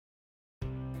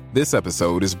This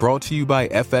episode is brought to you by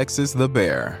FX's The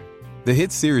Bear. The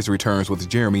hit series returns with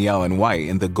Jeremy Allen White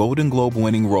in the Golden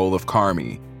Globe-winning role of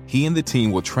Carmy. He and the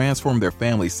team will transform their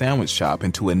family sandwich shop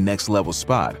into a next-level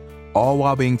spot, all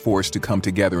while being forced to come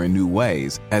together in new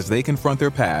ways as they confront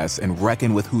their past and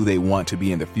reckon with who they want to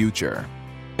be in the future.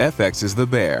 FX's The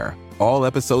Bear. All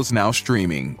episodes now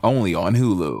streaming, only on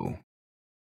Hulu.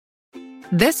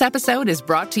 This episode is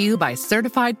brought to you by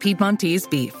Certified Piedmontese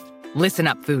Beef. Listen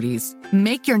up, foodies.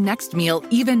 Make your next meal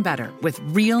even better with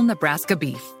real Nebraska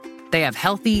beef. They have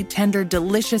healthy, tender,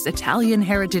 delicious Italian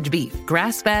heritage beef,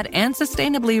 grass-fed and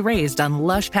sustainably raised on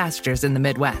lush pastures in the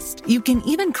Midwest. You can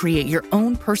even create your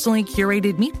own personally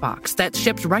curated meat box that's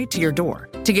shipped right to your door.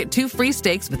 To get 2 free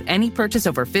steaks with any purchase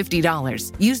over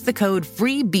 $50, use the code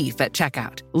FREEBEEF at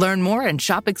checkout. Learn more and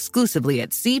shop exclusively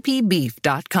at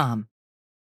cpbeef.com.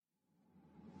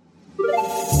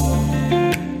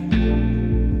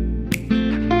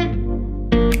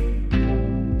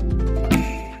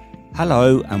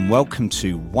 Hello and welcome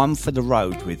to One for the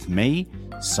Road with me,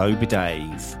 Sober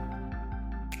Dave.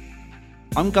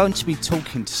 I'm going to be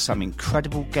talking to some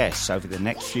incredible guests over the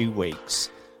next few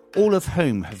weeks, all of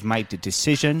whom have made the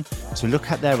decision to look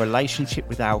at their relationship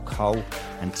with alcohol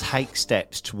and take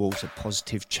steps towards a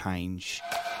positive change.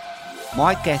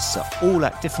 My guests are all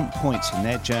at different points in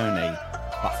their journey,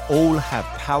 but all have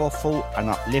powerful and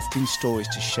uplifting stories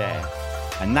to share.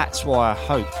 And that's why I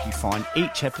hope you find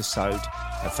each episode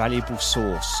a valuable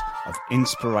source of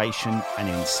inspiration and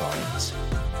insight.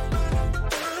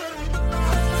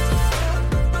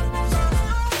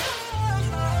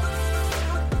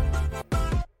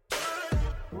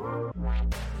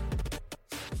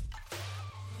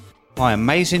 My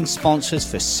amazing sponsors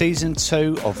for Season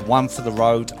 2 of One for the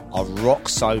Road are Rock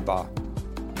Sober,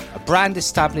 a brand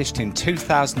established in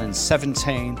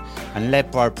 2017 and led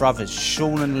by brothers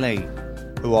Sean and Lee,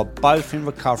 who are both in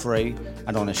recovery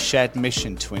and on a shared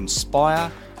mission to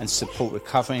inspire and support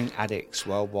recovering addicts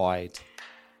worldwide.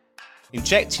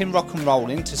 Injecting rock and roll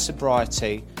into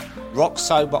sobriety, Rock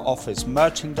Sober offers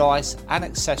merchandise and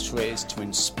accessories to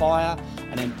inspire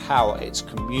and empower its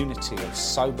community of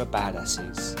sober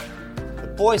badasses. The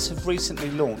boys have recently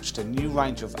launched a new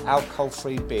range of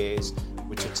alcohol-free beers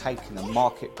which are taking the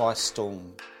market by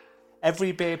storm.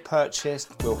 Every beer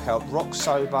purchased will help Rock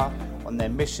Sober on their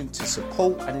mission to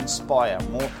support and inspire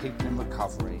more people in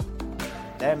recovery.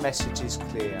 Their message is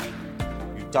clear: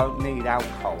 you don't need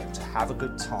alcohol to have a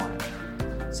good time.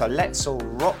 So let's all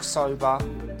rock sober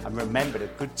and remember the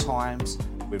good times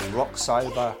with Rock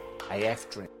Sober AF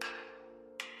Drink.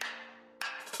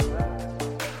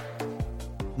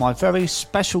 My very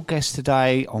special guest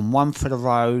today on One for the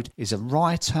Road is a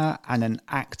writer and an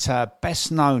actor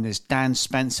best known as Dan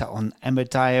Spencer on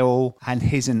Emmerdale, and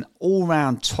he's an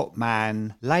all-round top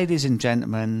man. Ladies and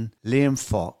gentlemen, Liam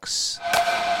Fox.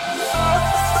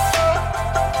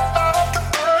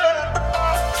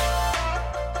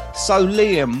 So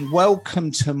Liam,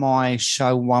 welcome to my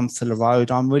show One for the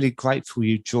Road. I'm really grateful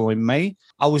you joined me.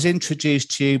 I was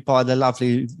introduced to you by the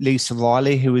lovely Lisa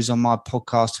Riley, who was on my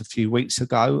podcast a few weeks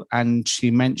ago, and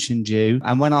she mentioned you.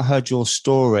 And when I heard your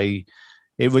story,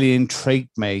 it really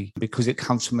intrigued me because it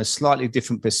comes from a slightly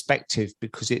different perspective,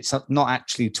 because it's not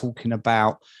actually talking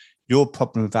about your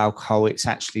problem with alcohol. It's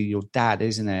actually your dad,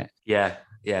 isn't it? Yeah,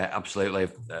 absolutely.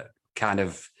 Kind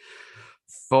of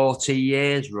 40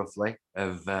 years roughly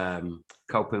of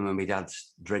coping with my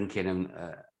dad's drinking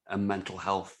and mental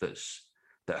health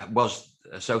that was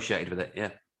associated with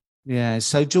it. Yeah.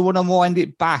 So do you want to wind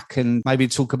it back and maybe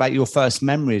talk about your first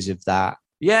memories of that?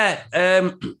 Yeah.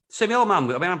 So my old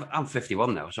man, I mean, I'm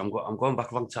 51 now, so I'm going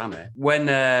back a long time here. When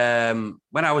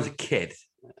I was a kid,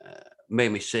 me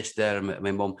and my sister and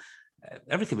my mum,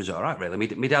 everything was all right, really.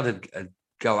 My dad would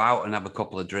go out and have a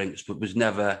couple of drinks, but was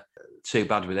never too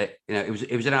bad with it. You know,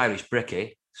 it was an Irish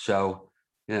brickie, so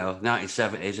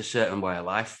 1970s, a certain way of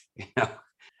life,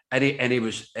 and he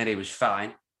was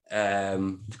fine,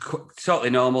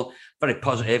 totally normal, very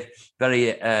positive,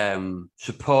 very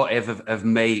supportive of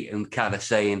me, and kind of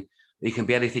saying you can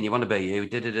be anything you want to be.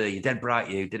 You're dead bright.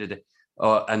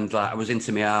 And like I was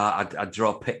into my art. I'd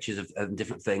draw pictures of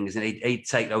different things, and he'd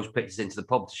take those pictures into the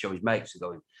pub to show his mates, and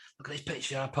going, look at this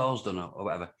picture our Paul's done, or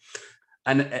whatever.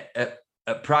 And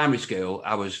at primary school,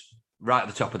 I was right at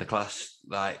the top of the class,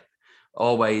 like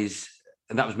always.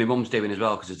 And that was my mum's doing as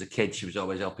well, because as a kid, she was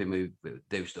always helping me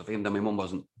do stuff, even though my mum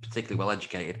wasn't particularly well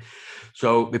educated.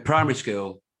 So my primary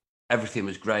school, everything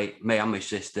was great. Me and my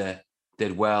sister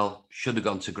did well. Should have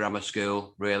gone to grammar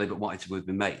school, really, but wanted to be with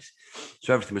my mates.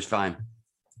 So everything was fine.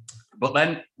 But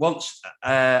then once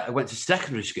I went to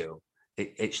secondary school,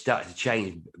 it started to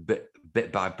change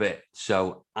bit by bit.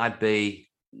 So I'd be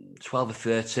 12 or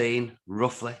 13,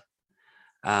 roughly.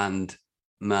 And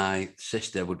my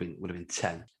sister would have been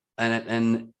 10.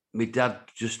 And my dad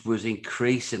just was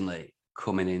increasingly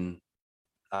coming in,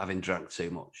 having drank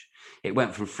too much. It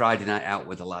went from Friday night out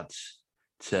with the lads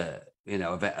to,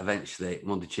 eventually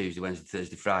Monday, Tuesday, Wednesday,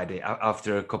 Thursday, Friday,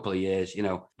 after a couple of years,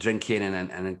 drinking and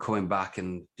then coming back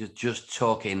and just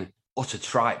talking utter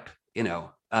tripe,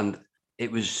 and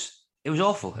it was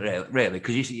awful, really,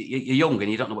 because you're young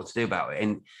and you don't know what to do about it.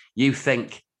 And you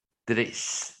think that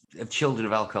it's, children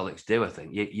of alcoholics do, I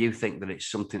think, you think that it's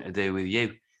something to do with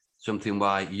you, something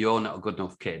why you're not a good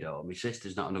enough kid, or my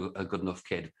sister's not a good enough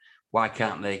kid. Why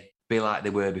can't they be like they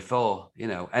were before,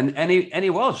 And he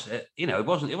was, he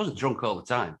wasn't drunk all the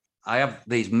time. I have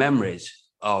these memories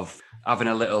of having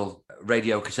a little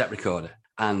radio cassette recorder,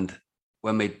 and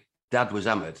when my dad was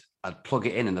hammered, I'd plug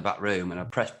it in the back room and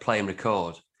I'd press play and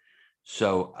record.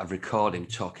 So I'd record him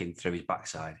talking through his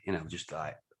backside, just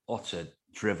like utter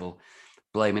drivel,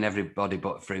 blaming everybody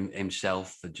but for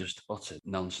himself for just utter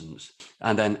nonsense.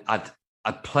 And then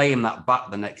I'd play him that back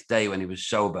the next day when he was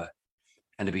sober,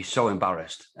 and he'd be so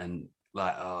embarrassed and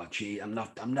like, oh gee, I'm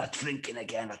not drinking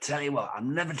again. I tell you what,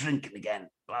 I'm never drinking again.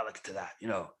 Well, look to that,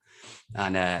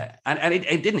 And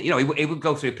it didn't, he would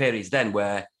go through periods then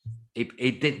where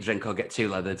he didn't drink or get too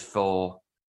leathered for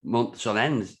months on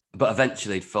end, but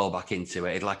eventually he'd fall back into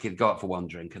it. He'd go out for one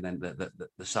drink and then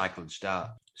the cycle would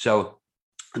start. So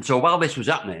while this was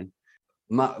happening,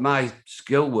 my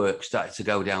school work started to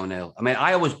go downhill. I mean,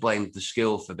 I always blamed the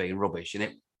school for being rubbish,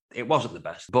 and it wasn't the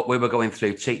best. But we were going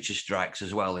through teacher strikes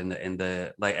as well in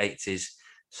the late 80s.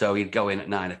 So you'd go in at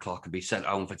 9 o'clock and be sent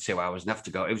home for 2 hours and have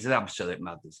to go. It was an absolute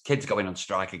madness. Kids going on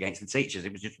strike against the teachers.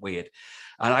 It was just weird.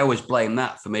 And I always blame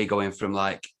that for me going from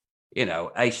like,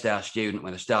 A-star student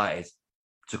when I started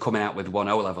to coming out with 1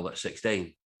 O-level at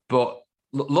 16. But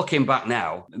looking back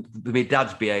now, my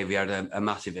dad's behaviour had a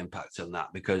massive impact on that,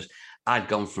 because I'd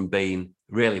gone from being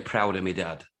really proud of my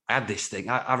dad. I had this thing,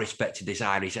 I respected this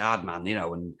Irish hard man,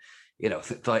 and,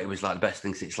 thought it was like the best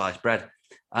thing since sliced bread.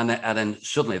 And then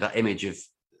suddenly that image of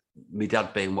my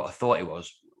dad being what I thought he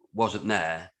wasn't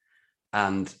there.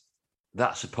 And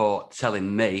that support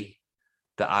telling me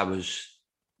that I was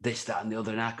this, that, and the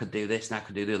other, and I could do this, and I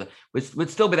could do the other. We'd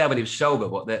still be there when he was sober,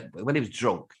 but when he was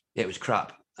drunk, it was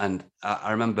crap. And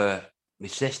I remember my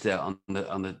sister on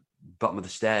the bottom of the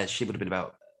stairs, she would have been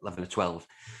about 11 or 12,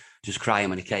 just crying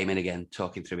when he came in again,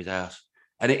 talking through his house.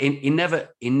 And he never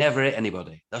hit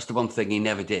anybody. That's the one thing he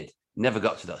never did. Never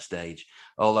got to that stage.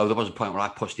 Although there was a point where I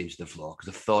pushed him to the floor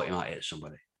because I thought he might hit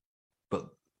somebody. But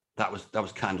that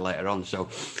was kind of later on. So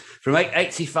from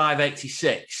 85,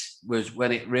 86 was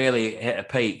when it really hit a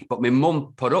peak. But my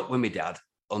mum put up with my dad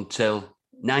until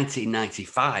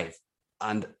 1995.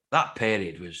 And that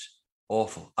period was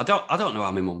awful. I don't know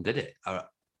how my mum did it.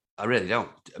 I really don't.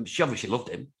 She obviously loved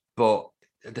him, but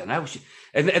I don't know.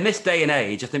 In this day and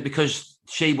age, I think because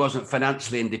she wasn't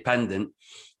financially independent,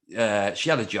 she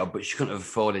had a job, but she couldn't have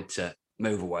afforded to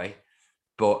move away.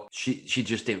 But she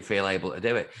just didn't feel able to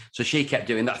do it. So she kept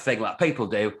doing that thing like people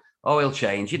do. Oh, he'll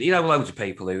change. Loads of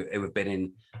people who have been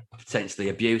in potentially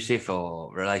abusive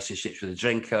or relationships with a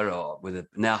drinker or with a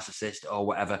narcissist or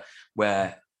whatever,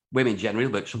 where women generally,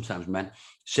 but sometimes men,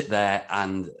 sit there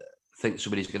and think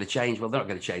somebody's going to change. Well, they're not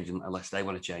going to change unless they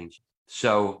want to change.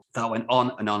 So that went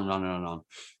on and on and on and on.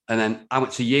 And then I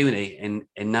went to uni in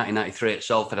 1993 at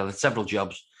Salford. I had several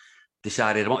jobs,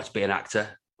 decided I wanted to be an actor.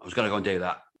 I was going to go and do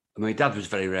that. I mean, my dad was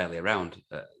very rarely around.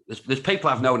 There's people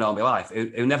I've known all my life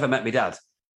who never met my dad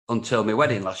until my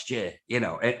wedding last year,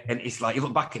 and it's like, you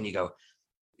look back and you go,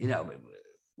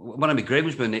 one of my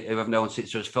groomsmen who I've known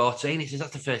since I was 14, he says,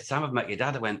 that's the first time I've met your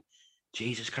dad. I went,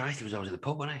 Jesus Christ, he was always in the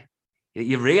pub, wasn't he?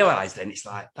 You realise then it's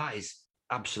like, that is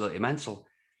absolutely mental.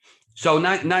 So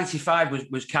 95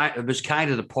 was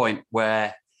kind of the point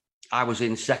where I was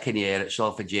in second year at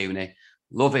Salford Uni,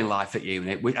 loving life at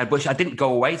uni, which I didn't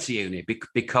go away to uni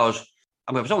because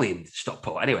I was only in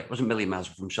Stockport anyway. It wasn't a million miles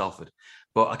from Salford.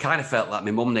 But I kind of felt like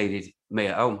my mum needed me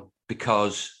at home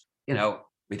because,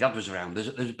 my dad was around. There's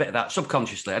a bit of that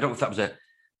subconsciously. I don't know if that was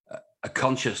a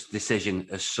conscious decision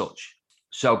as such.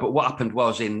 So, but what happened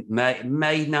was in May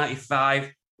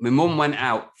 95, my mum went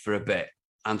out for a bit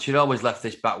and she'd always left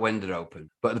this back window open.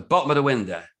 But at the bottom of the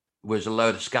window was a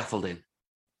load of scaffolding.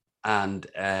 And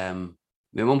my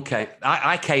mum came,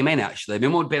 I came in actually. My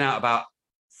mum had been out about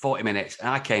 40 minutes and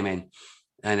I came in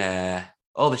and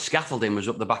all the scaffolding was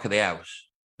up the back of the house.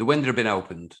 The window had been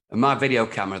opened and my video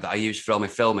camera that I used for all my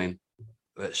filming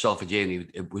at Salford Uni,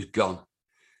 it was gone.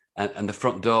 And the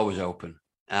front door was open.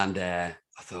 And I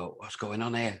thought, what's going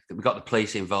on here? We got the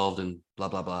police involved and blah,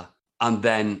 blah, blah. And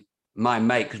then my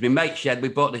mate, because my mate we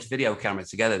bought this video camera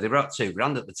together. They were at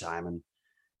 $2,000 at the time, and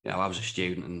I was a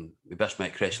student, and my best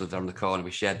mate Chris lived around the corner.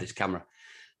 We shared this camera,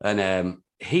 and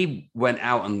he went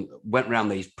out and went around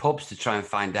these pubs to try and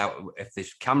find out if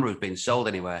this camera was being sold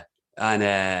anywhere.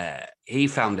 And he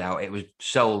found out it was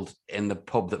sold in the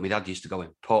pub that my dad used to go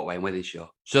in, Portway in Wythenshawe.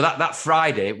 So that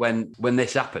Friday when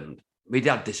this happened, my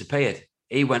dad disappeared.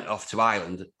 He went off to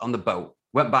Ireland on the boat,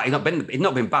 went back. He'd not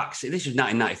been back. This was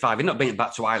 1995. He'd not been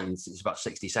back to Ireland since about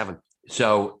 67.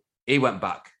 So he went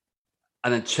back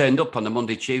and then turned up on the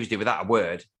Monday, Tuesday without a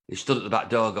word. He stood at the back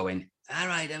door going, "All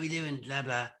right, how are we doing? Blah,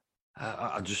 blah."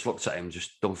 I just looked at him,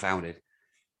 just dumbfounded.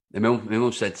 My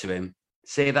mum said to him,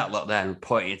 "See that lot there?" and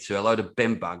pointed to a load of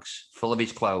bin bags full of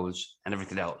his clothes and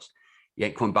everything else. "You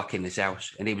ain't coming back in this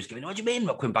house." And he was going, "What do you mean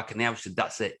not coming back in the house?" I said,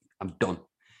 "That's it. I'm done."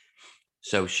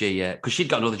 So she, because she'd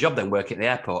got another job then working at the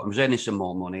airport and was earning some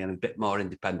more money and a bit more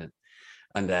independent.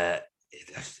 And I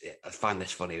find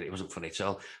this funny. It wasn't funny at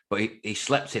all. But he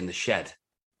slept in the shed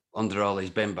under all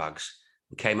these bin bags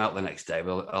and came out the next day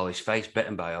with all his face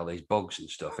bitten by all these bugs and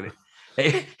stuff. And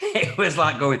it was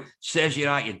like going, "Serves you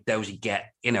right, you dozy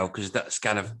get," because that's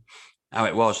kind of how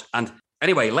it was. And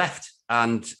anyway, he left,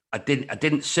 and I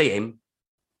didn't see him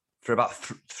for about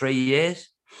 3 years.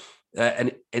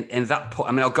 And in that point,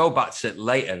 I mean, I'll go back to it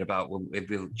later about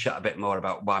we'll chat a bit more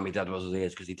about why my dad was as he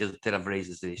is, because he did have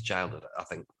reasons in his childhood, I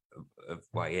think, of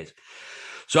why he is.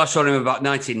 So I saw him about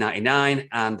 1999,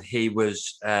 and he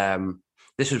was.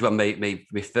 This was when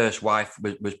my first wife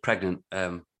was pregnant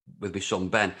with my son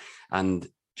Ben, and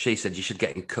she said you should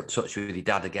get in touch with your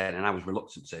dad again, and I was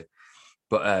reluctant to.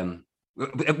 But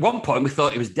at one point we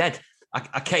thought he was dead.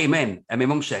 I came in, and my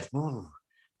mum said, "Oh,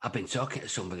 I've been talking to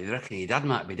somebody. They reckon your dad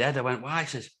might be dead." I went, "Why?" He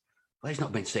says, "Well, he's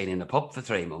not been seen in the pub for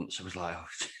 3 months." I was like,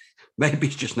 "Oh, maybe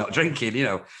he's just not drinking,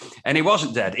 And he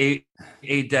wasn't dead.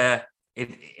 He'd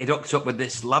hooked up with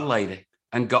this landlady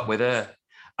and got with her.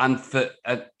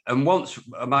 And once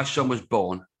my son was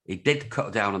born, he did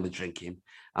cut down on the drinking.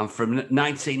 And from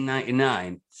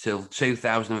 1999 till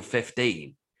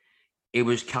 2015, he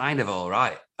was kind of all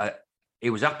right. He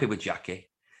was happy with Jackie.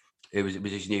 It was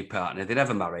his new partner. They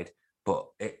never married, but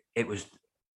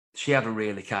she had a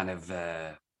really kind of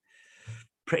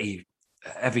pretty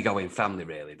heavy-going family,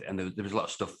 really, and there was a lot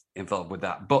of stuff involved with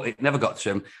that. But it never got to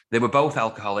them. They were both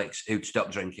alcoholics who'd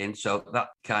stopped drinking, so that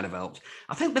kind of helped.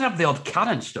 I think they'd have the odd can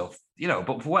and stuff,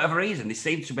 but for whatever reason, they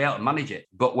seemed to be able to manage it.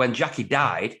 But when Jackie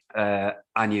died,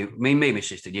 I knew, me and my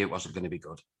sister knew it wasn't going to be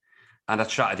good. And I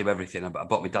tried to do everything. I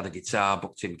bought my dad a guitar,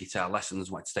 booked him guitar lessons,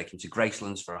 wanted to take him to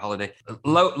Gracelands for a holiday.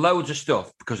 Loads of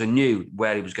stuff, because I knew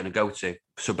where he was going to go to.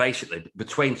 So basically,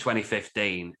 between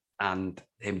 2015 and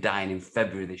him dying in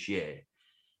February this year,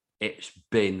 it's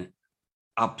been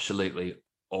absolutely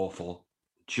awful,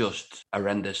 just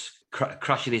horrendous.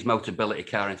 Crashing his Motability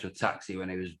car into a taxi when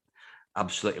he was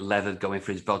absolutely leathered, going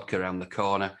for his vodka around the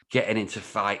corner, getting into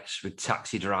fights with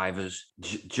taxi drivers.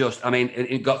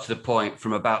 It got to the point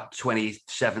from about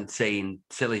 2017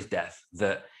 till his death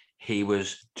that he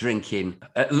was drinking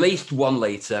at least 1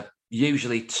 litre,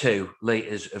 usually 2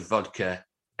 litres of vodka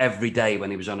every day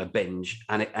when he was on a binge.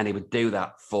 And he would do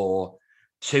that for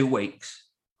 2 weeks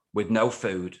with no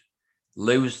food,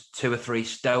 lose 2 or 3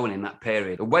 stone in that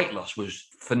period. The weight loss was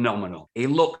phenomenal. He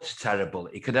looked terrible.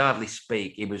 He could hardly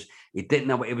speak. He didn't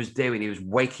know what he was doing. He was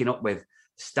waking up with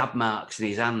stab marks in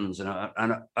his hands and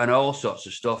all sorts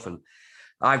of stuff. And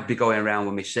I'd be going around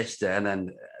with my sister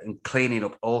and cleaning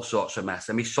up all sorts of mess.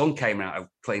 And my son came out of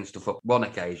cleaning stuff up one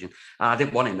occasion. And I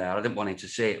didn't want him there. I didn't want him to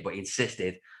see it, but he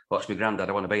insisted, "What's my granddad?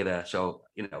 I want to be there." So,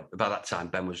 about that time,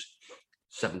 Ben was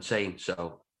 17.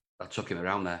 So I took him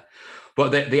around there.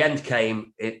 But the end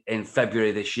came in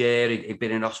February this year. He'd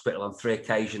been in hospital on 3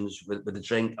 occasions with the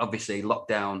drink. Obviously,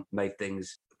 lockdown made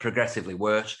things progressively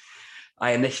worse.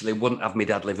 I initially wouldn't have my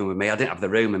dad living with me. I didn't have the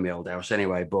room in my old house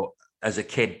anyway, but as a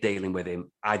kid dealing with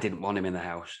him, I didn't want him in the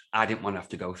house. I didn't want to have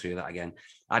to go through that again.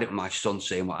 I didn't want my son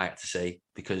seeing what I had to see,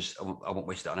 because I won't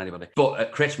wish that on anybody. But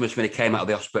at Christmas, when he came out of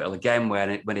the hospital again,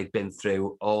 when he'd been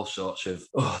through all sorts of,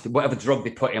 whatever drug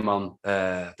they put him on,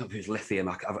 I don't know if it was lithium,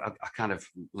 I kind of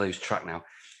lose track now.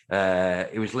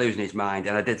 He was losing his mind.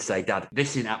 And I did say, "Dad,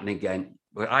 this isn't happening again."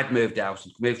 I'd moved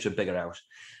to a bigger house.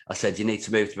 I said, "You need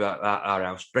to move to our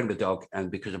house, bring the dog,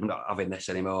 and because I'm not having this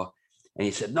anymore." And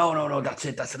he said, No, that's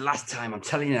it. That's the last time. I'm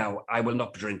telling you now, I will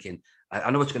not be drinking. I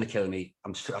know it's going to kill me.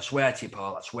 I swear to you,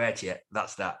 Paul, I swear to you.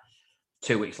 That's that.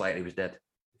 2 weeks later, he was dead.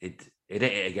 It hit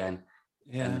it again.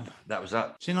 Yeah. And that was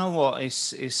that. Do you know what?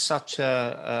 It's such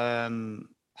a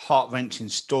heart-wrenching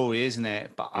story, isn't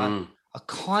it? But I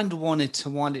kind of wanted to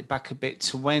wind it back a bit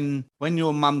to when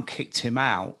your mum kicked him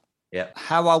out. Yeah.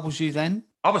 How old was you then?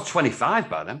 I was 25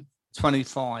 by then.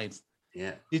 25.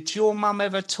 Yeah. Did your mum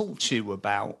ever talk to you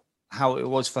about how it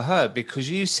was for her? Because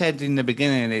you said in the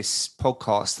beginning of this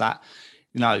podcast that,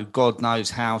 you know, God knows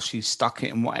how she stuck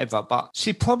it and whatever, but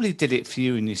she probably did it for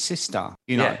you and your sister,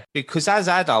 you know, because as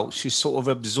adults, you sort of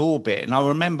absorb it. And I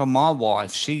remember my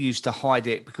wife, she used to hide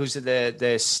it because of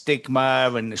the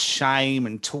stigma and the shame,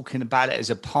 and talking about it as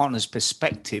a partner's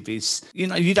perspective is, you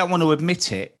know, you don't want to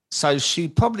admit it. So she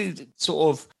probably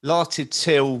sort of lasted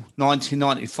till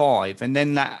 1995. And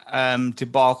then that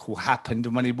debacle happened.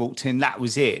 And when he walked in, that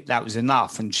was it. That was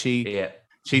enough. And she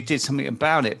did something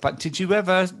about it. But did you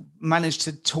ever manage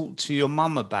to talk to your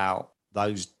mum about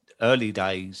those early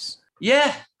days?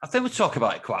 Yeah, I think we talk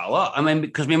about it quite a lot. I mean,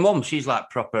 because my mum, she's like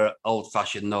proper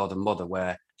old-fashioned northern mother,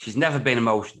 where she's never been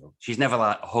emotional. She's never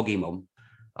like a huggy mum.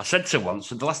 I said to her once,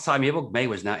 the last time you hugged me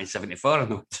was 1974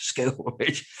 and I went to school,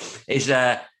 which is,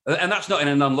 and that's not in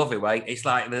a non-lovely way. It's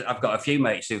like, I've got a few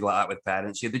mates who like that with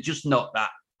parents. They're just not that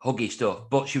huggy stuff.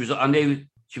 But I knew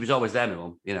she was always there, my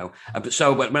mum, you know.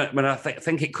 So when I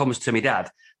think it comes to my dad,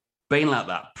 being like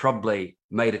that probably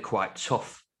made it quite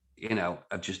tough, you know,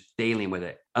 of just dealing with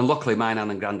it. And luckily, my nan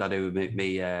and granddad, who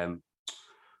were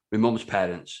my mum's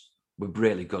parents, were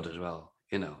really good as well.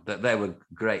 You know, that they were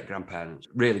great grandparents,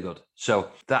 really good.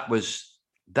 So that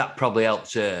probably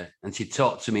helped her. And she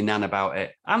talked to me nan about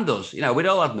it, and us. You know, we'd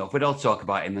all had enough. We'd all talk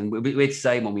about him, and we'd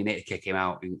say, "Mum, we need to kick him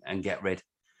out and get rid."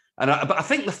 But I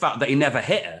think the fact that he never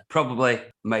hit her probably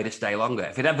made her stay longer.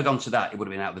 If he'd ever gone to that, he would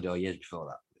have been out the door years before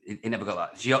that. He never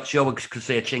got that. She always could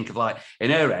see a chink of light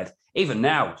in her head. Even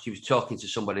now, she was talking to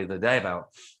somebody the other day about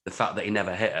the fact that he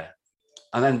never hit her.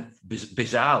 And then,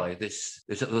 bizarrely,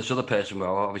 this other person,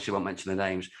 well, obviously won't mention the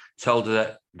names, told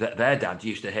her that their dad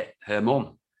used to hit her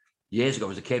mum years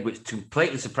ago as a kid, which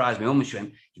completely surprised me. Mum. She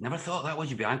went, "You never thought that, was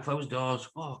you, behind closed doors?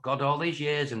 Oh, God, all these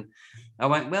years." And I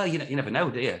went, "Well, you never know,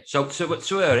 do you?" So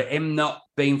to her, him not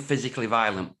being physically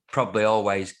violent probably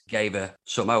always gave her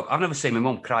some hope. I've never seen my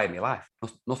mum cry in my life.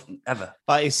 Nothing, ever.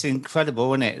 But it's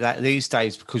incredible, isn't it, that these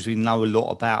days, because we know a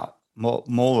lot about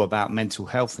more about mental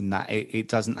health and that it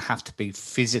doesn't have to be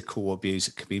physical abuse,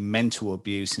 it could be mental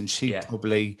abuse. And she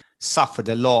probably suffered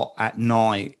a lot at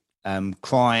night,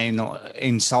 crying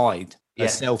inside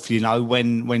herself, you know,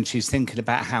 when she's thinking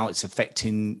about how it's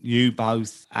affecting you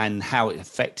both and how it's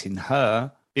affecting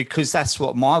her, because that's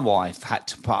what my wife had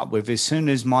to put up with. As soon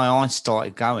as my eyes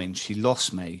started going, she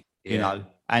lost me, you know.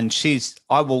 And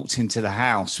I walked into the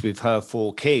house with her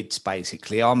 4 kids,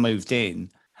 basically. I moved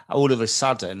in. All of a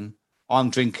sudden, I'm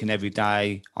drinking every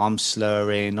day, I'm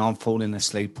slurring, I'm falling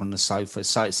asleep on the sofa.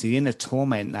 So it's the inner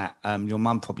torment that your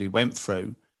mum probably went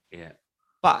through. Yeah.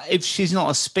 But if she's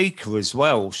not a speaker as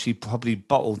well, she probably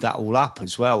bottled that all up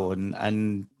as well.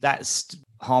 And that's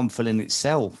harmful in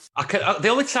itself. The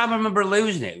only time I remember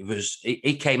losing it was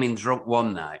he came in drunk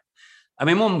one night. I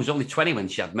mean, mum was only 20 when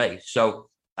she had me. So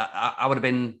I would have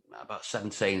been about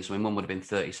 17, so my mum would have been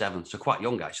 37, so quite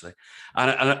young, actually.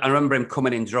 And I remember him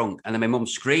coming in drunk, and then my mum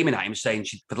screaming at him, saying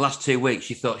for the last 2 weeks,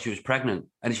 she thought she was pregnant,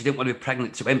 and she didn't want to be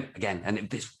pregnant to him again. And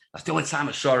that's the only time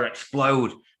I saw her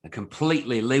explode and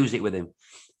completely lose it with him,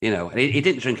 you know. And he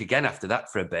didn't drink again after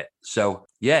that for a bit. So,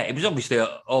 yeah, it was obviously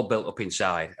all built up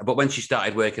inside. But when she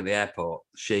started working at the airport,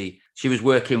 she was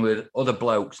working with other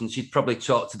blokes, and she'd probably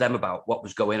talked to them about what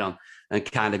was going on, and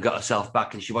kind of got herself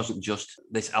back, and she wasn't just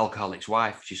this alcoholic's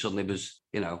wife. She suddenly was,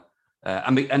 you know,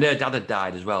 and her dad had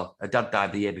died as well. Her dad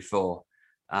died the year before,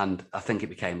 and I think it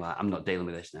became like, I'm not dealing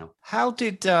with this now. How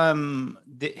did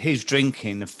his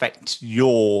drinking affect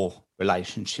your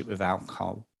relationship with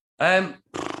alcohol?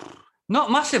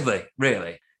 Not massively,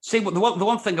 really. See, the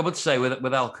one thing I would say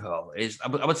with alcohol is,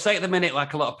 I would say at the minute,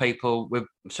 like a lot of people,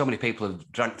 so many people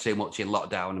have drank too much in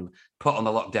lockdown and put on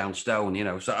the lockdown stone, you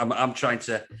know. So I'm trying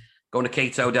to go on a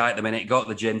keto diet at the minute, go to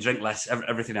the gym, drink less,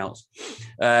 everything else.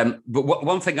 But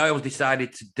one thing I always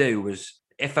decided to do was,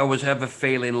 if I was ever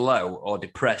feeling low or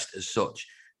depressed as such,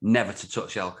 never to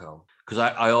touch alcohol, because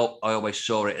I always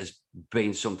saw it as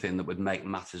being something that would make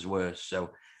matters worse.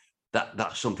 So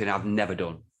that's something I've never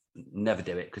done. Never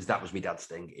do it, because that was my dad's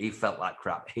thing. He felt like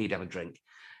crap. He'd have a drink.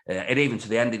 And even to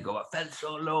the end, he'd go, "I felt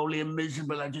so lonely and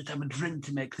miserable. I just have a drink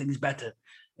to make things better."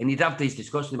 And you'd have these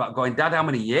discussions about going, "Dad, how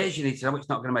many years you need to know? It's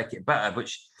not going to make it better."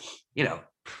 Which, you know,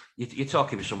 you're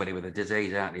talking with somebody with a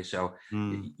disease, aren't you? So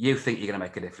you think you're going to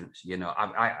make a difference. You know,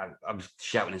 I was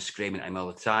shouting and screaming at him all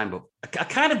the time. But I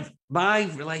kind of, my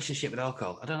relationship with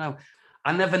alcohol, I don't know.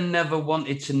 I never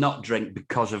wanted to not drink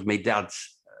because of my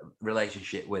dad's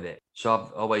relationship with it. So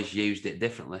I've always used it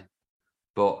differently.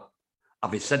 But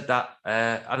having said that,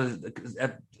 I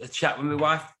had a chat with my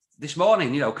wife this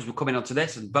morning, you know, because we're coming onto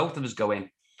this, and both of us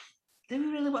going, do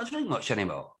we really want to drink much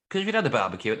anymore? Because we'd had a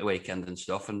barbecue at the weekend and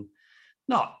stuff, and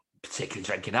not particularly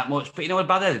drinking that much, but a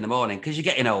bad head in the morning because you're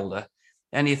getting older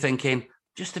and you're thinking,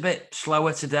 just a bit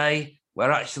slower today,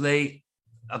 where actually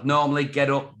I'd normally get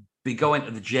up, be going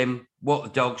to the gym, walk the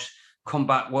dogs, come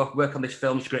back, work on this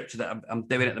film script that I'm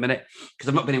doing at the minute, because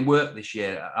I've not been in work this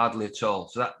year hardly at all.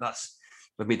 So that's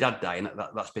with my dad dying,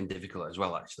 that's been difficult as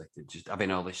well, actually. Just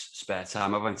having all this spare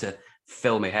time. I'm having to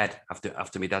fill my head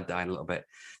after my dad dying a little bit.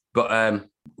 But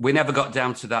we never got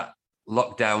down to that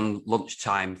lockdown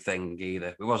lunchtime thing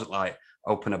either. It wasn't like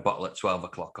open a bottle at 12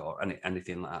 o'clock or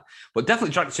anything like that. But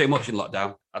definitely drank too much in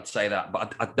lockdown, I'd say that.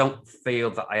 But I don't feel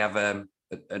that I have an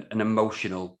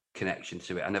emotional connection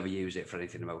to it. I never use it for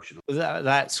anything emotional.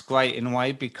 That's great in a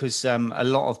way, because a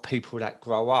lot of people that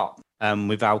grow up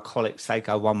with alcoholics, they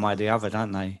go one way or the other,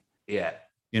 don't they? Yeah.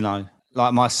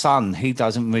 Like my son, he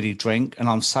doesn't really drink, and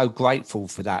I'm so grateful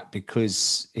for that,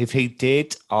 because if he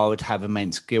did, I would have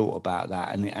immense guilt about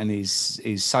that. And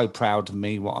he's so proud of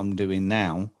me, what I'm doing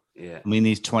now. Yeah. I mean,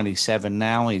 he's 27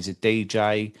 now. He's a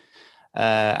DJ.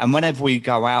 And whenever we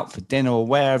go out for dinner or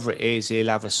wherever it is, he'll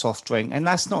have a soft drink. And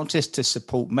that's not just to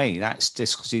support me. That's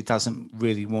just because he doesn't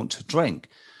really want to drink.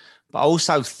 But I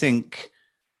also think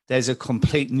there's a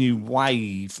complete new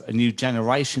wave, a new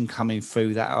generation coming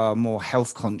through that are more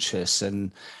health conscious.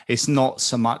 And it's not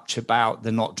so much about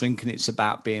the not drinking, it's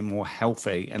about being more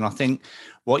healthy. And I think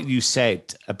what you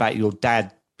said about your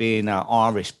dad being an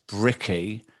Irish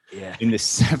brickie in the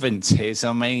 70s,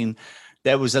 I mean,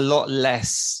 there was a lot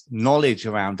less knowledge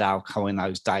around alcohol in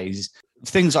those days.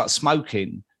 Things like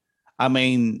smoking. I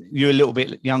mean, you're a little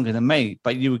bit younger than me,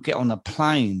 but you would get on a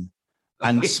plane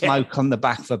and smoke on the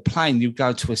back of a plane. You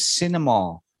go to a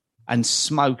cinema and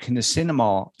smoke in the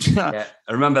cinema. Yeah,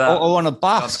 I remember that. Or on a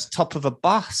bus, top of a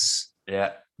bus.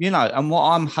 Yeah. And what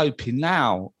I'm hoping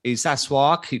now is, that's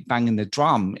why I keep banging the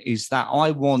drum, is that I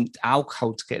want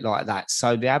alcohol to get like that.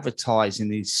 So the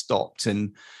advertising is stopped,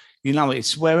 and,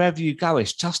 it's wherever you go,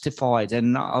 it's justified.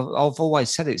 And I've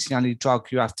always said it's the only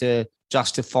drug you have to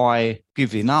justify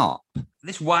giving up.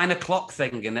 This wine o'clock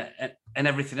thing and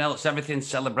everything else, everything's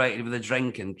celebrated with a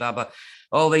drink and blah, blah.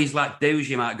 All these like do's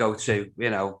you might go to,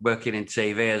 working in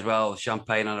TV as well,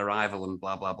 champagne on arrival and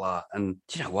blah, blah, blah. And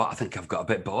do you know what? I think I've got a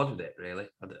bit bored with it, really.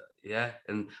 Yeah.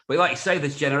 But like you say,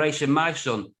 this generation, my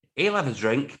son, he'll have a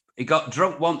drink. He got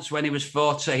drunk once when he was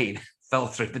 14, fell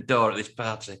through the door at this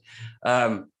party.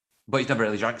 But he's never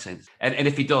really drank since. And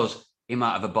if he does, he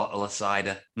might have a bottle of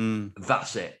cider.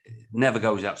 That's it. Never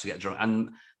goes out to get drunk. And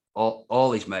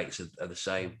all his mates are the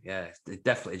same. Yeah, it's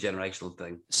definitely a generational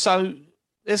thing. So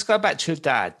let's go back to your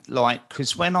dad.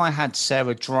 Because when I had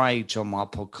Sarah Drage on my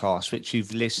podcast, which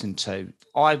you've listened to,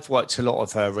 I've watched a lot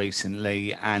of her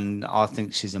recently, and I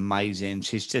think she's amazing.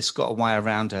 She's just got a way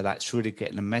around her that's really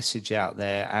getting a message out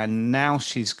there. And now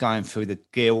she's going through the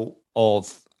guilt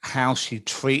of how she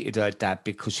treated her dad,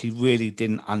 because she really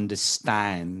didn't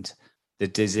understand the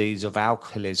disease of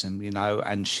alcoholism,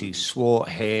 and she swore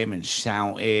at him and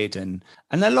shouted. And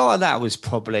a lot of that was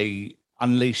probably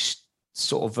unleashed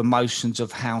sort of emotions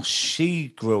of how she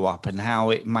grew up and how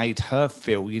it made her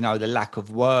feel, the lack of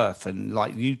worth. And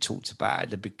like you talked about at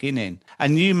the beginning,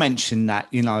 and you mentioned that,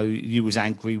 you was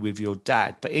angry with your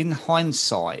dad, but in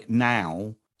hindsight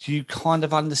now, do you kind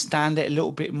of understand it a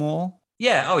little bit more?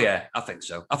 Yeah. Oh yeah, I think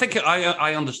so. I think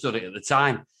I understood it at the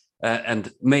time.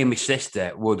 And me and my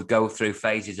sister would go through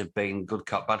phases of being good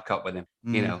cop, bad cop with him.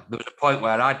 There was a point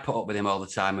where I'd put up with him all the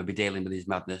time and be dealing with his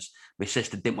madness. My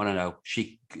sister didn't want to know.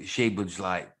 She was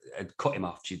like, cut him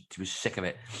off. She was sick of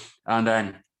it. And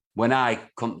then when I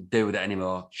couldn't do with it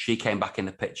anymore, she came back in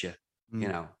the picture,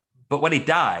 But when he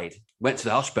died, went to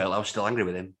the hospital, I was still angry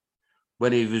with him.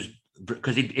 When he was,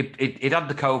 because he'd had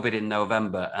the COVID in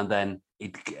November, and then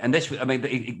it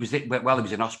was while he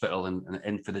was in hospital and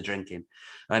in for the drinking,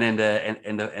 and in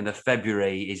the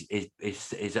February,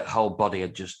 his whole body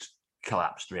had just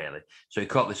collapsed really. So he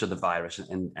caught this other virus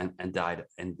and died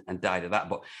and died of that.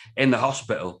 But in the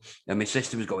hospital, and my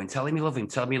sister was going, "Tell him you love him,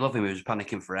 tell him you love him." He was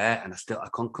panicking for air, and I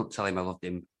couldn't tell him I loved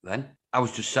him. Then I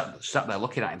was just sat there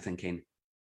looking at him, thinking,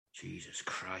 Jesus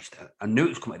Christ, I knew it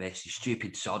was coming to this, you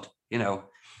stupid sod,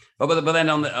 But then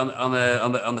on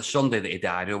the Sunday that he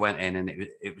died, I went in and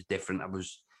it was different.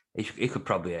 He could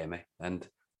probably hear me, and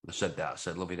I said that. I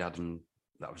said, "Love you, Dad," and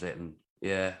that was it. And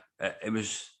yeah, it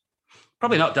was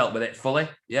probably not dealt with it fully.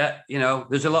 Yeah,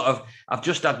 there's a lot of. I've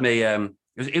just had me.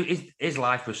 His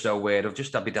life was so weird. I've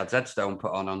just had my dad's headstone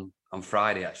put on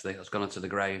Friday. Actually, that's gone into the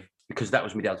grave, because that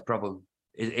was my dad's problem.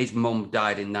 His mum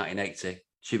died in 1980.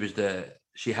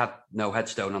 She had no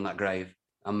headstone on that grave.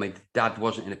 and my dad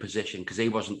wasn't in a position because he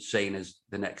wasn't seen as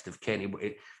the next of kin. Him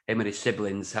and his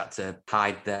siblings had to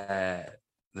hide the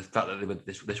fact that they were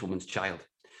this woman's child.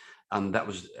 And that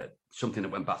was something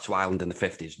that went back to Ireland in the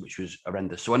 50s, which was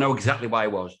horrendous. So I know exactly why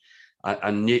it was.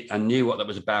 I knew what that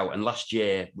was about. And last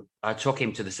year, I took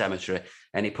him to the cemetery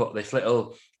and he put this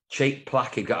little cheap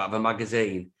plaque he got out of a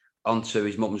magazine onto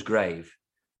his mum's grave.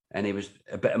 And he was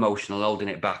a bit emotional, holding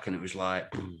it back. And it was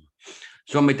like,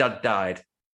 so when my dad died,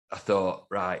 I thought,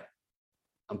 right,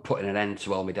 I'm putting an end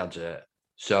to all my dad's hurt.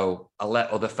 So I let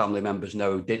other family members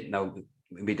know who didn't know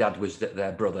my dad was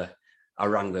their brother. I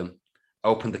rang them,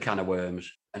 opened the can of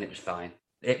worms, and it was fine.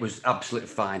 It was absolutely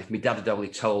fine. If my dad had only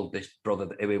told this brother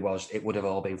who he was, it would have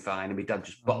all been fine. And my dad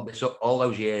just bottled this up all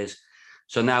those years.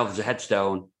 So now there's a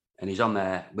headstone and he's on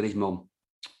there with his mum,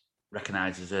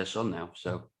 recognised as her son now.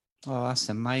 So, oh, that's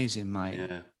amazing, mate.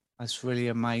 Yeah. That's really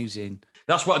amazing.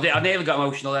 That's what I did. I nearly got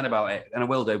emotional then about it, and I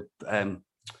will do.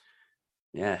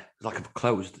 Yeah, like I've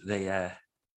closed the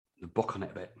book on it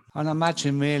a bit. And I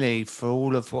imagine really for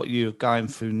all of what you're going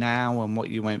through now and what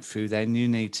you went through then, you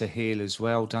need to heal as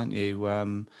well, don't you?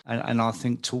 And I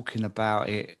think talking about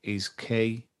it is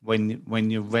key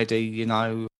when you're ready, you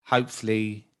know,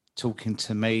 hopefully talking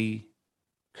to me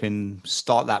can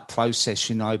start that process,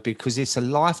 you know, because it's a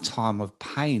lifetime of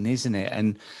pain, isn't it?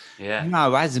 And, yeah, you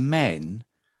know, as men,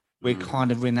 we're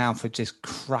kind of renowned for just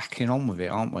cracking on with it,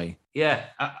 aren't we? Yeah,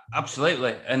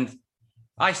 absolutely. And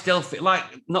I still feel like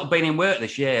not being in work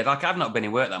this year. Like I've not been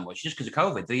in work that much just because of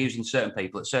COVID. They're using certain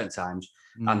people at certain times,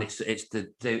 and it's to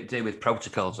do with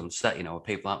protocols on set. You know, where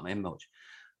people aren't in much.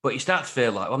 But you start to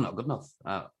feel like, well, I'm not good enough.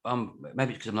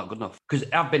 Maybe it's because I'm not good enough. Because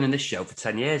I've been in this show for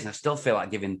 10 years, and I still feel like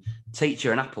giving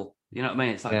teacher an apple. You know what I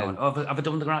mean? It's like going, oh, have I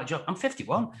done the right job? I'm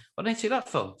 51. What do I need to do that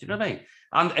for? Do you know what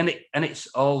I mean? And it's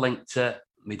all linked to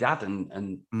my dad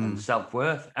and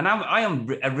self-worth. And I am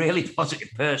a really positive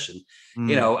person.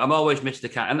 You know, I'm always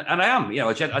Mr. Cat. And I am, you know,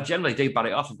 I generally do bat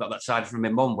it off. I've got that side from my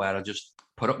mum where I just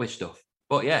put up with stuff.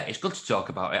 But yeah, it's good to talk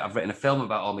about it. I've written a film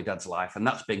about all my dad's life, and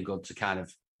that's been good to kind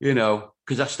of, you know,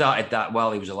 because I started that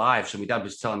while he was alive. So my dad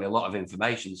was telling me a lot of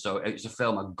information. So it's a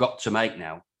film I've got to make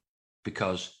now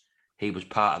because he was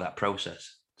part of that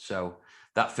process. So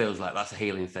that feels like that's a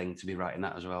healing thing to be writing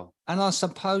that as well. And I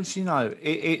suppose, you know,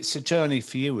 it's a journey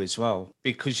for you as well,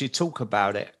 because you talk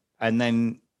about it and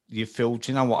then you feel,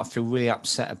 do you know what? I feel really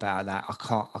upset about that.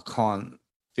 I can't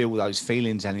feel those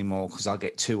feelings anymore because I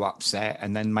get too upset,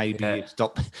 and then maybe you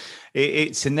stop.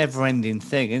 It's a never ending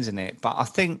thing, isn't it? But I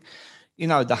think, you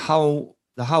know, the whole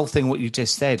thing, what you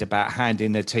just said about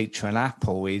handing the teacher an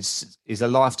apple is a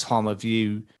lifetime of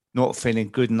you not feeling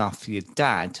good enough for your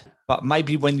dad. But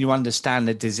maybe when you understand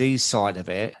the disease side of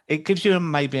it, it gives you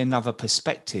maybe another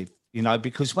perspective, you know,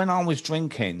 because when I was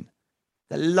drinking,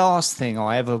 the last thing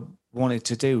I ever wanted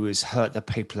to do was hurt the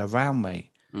people around me.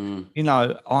 You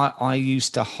know, I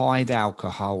used to hide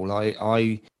alcohol.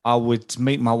 I would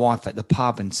meet my wife at the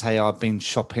pub and say I've been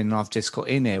shopping and I've just got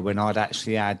in here when I'd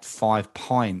actually had 5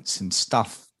 pints and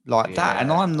stuff like that.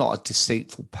 And I'm not a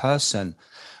deceitful person.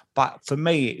 But for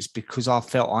me, it's because I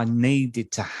felt I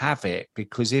needed to have it,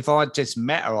 because if I just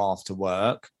met her after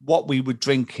work, what we would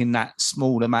drink in that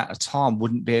small amount of time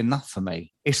wouldn't be enough for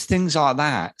me. It's things like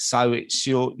that. So it's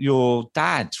your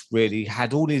dad really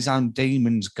had all his own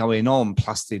demons going on,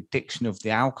 plus the addiction of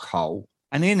the alcohol.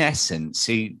 And in essence,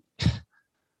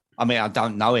 I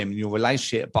don't know him in your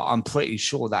relationship, but I'm pretty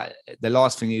sure that the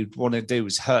last thing he'd want to do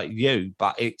is hurt you.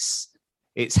 But it's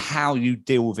how you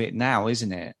deal with it now,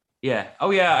 isn't it? Yeah. Oh,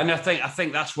 yeah. And I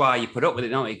think that's why you put up with it,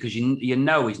 don't you? Because you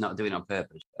know he's not doing it on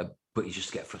purpose, but you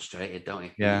just get frustrated, don't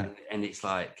you? Yeah. And it's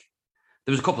like,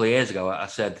 there was a couple of years ago, I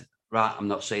said, right, I'm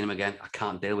not seeing him again. I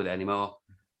can't deal with it anymore.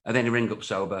 And then you ring up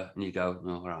sober and you go,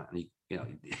 oh, all right. And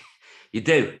you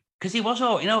do. Because he was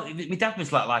all, you know, my dad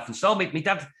was like life and soul. My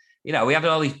dad, you know, we had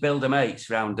all these builder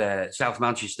mates around South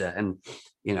Manchester, and,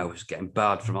 you know, was getting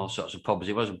barred from all sorts of pubs.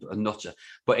 He wasn't a nutter,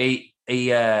 but he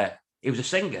was a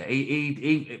singer.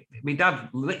 My dad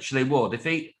literally would,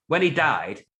 when he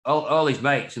died, all his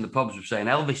mates in the pubs were saying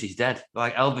Elvis is dead.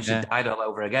 Like Elvis had died all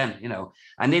over again, you know.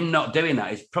 And him not doing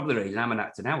that is probably the reason I'm an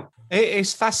actor now.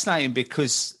 It's fascinating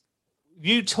because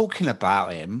you talking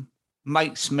about him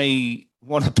makes me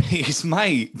want to be his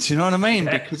mate. Do you know what I mean?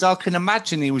 Yeah. Because I can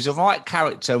imagine he was a right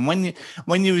character. And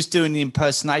when you was doing the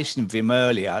impersonation of him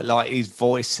earlier, like his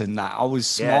voice and that, I was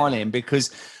smiling because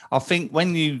I think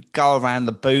when you go around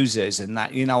the boozers and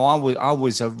that, you know, I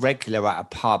was a regular at a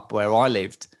pub where I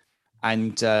lived,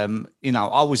 and you know,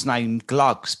 I was named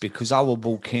Glugs because I would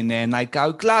walk in there and they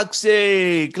go,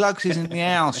 Glugsy's in the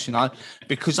house, you know,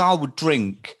 because I would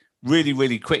drink really,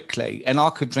 really quickly. And I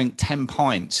could drink 10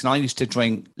 pints. And I used to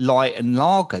drink light and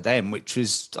lager then, which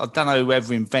was, I don't know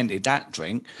whoever invented that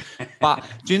drink. But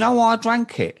do you know why I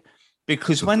drank it?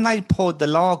 Because when they poured the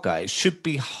lager, it should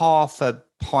be half a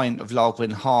pint of lager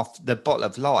and half the bottle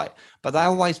of light. But they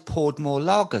always poured more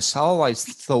lager. So I always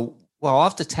thought, well,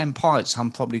 after 10 pints,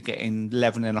 I'm probably getting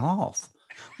 11 and a half.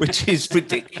 Which is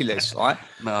ridiculous, right?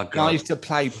 Oh, God. I used to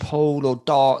play pool or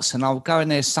darts, and I would go in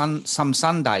there some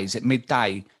Sundays at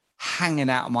midday, hanging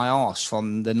out of my arse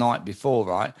from the night before,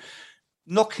 right?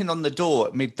 Knocking on the door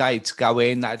at midday to go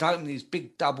in. They'd open these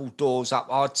big double doors up.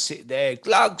 I'd sit there,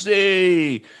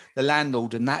 Glugsy, the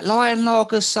landlord, and that, lion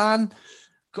lager, son.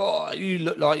 God, you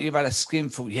look like you've had a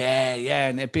skinful. Yeah, yeah.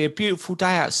 And it'd be a beautiful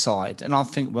day outside. And I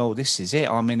think, well, this is it.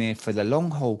 I'm in here for the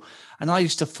long haul. And I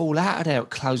used to fall out of there at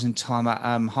closing time at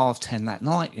 10:30 that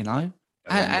night, you know.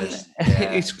 And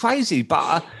it's crazy.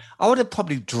 But I would have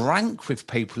probably drank with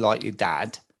people like your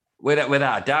dad.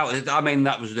 Without a doubt. I mean,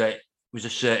 that was a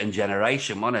certain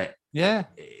generation, wasn't it? Yeah.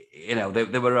 You know,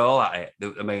 they were all at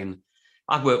it. I mean,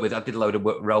 I did a load of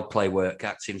role play work,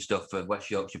 acting stuff for West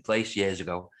Yorkshire Police years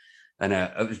ago. And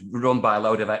it was run by a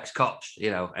load of ex-cops,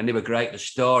 you know, and they were great. The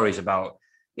stories about,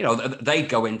 you know, they'd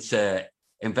go in to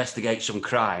investigate some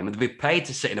crime and they'd be paid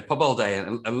to sit in a pub all day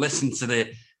and listen to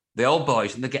the old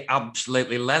boys, and they get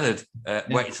absolutely leathered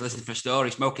waiting to listen for a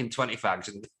story, smoking 20 fags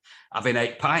and having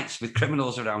 8 pints with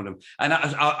criminals around them. And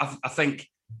I think,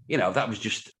 you know, that was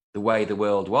just the way the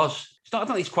world was. I don't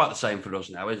think it's quite the same for us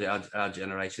now, is it? Our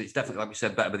generation. It's definitely, like we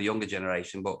said, better with the younger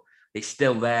generation, but it's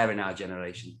still there in our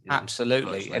generation. You know?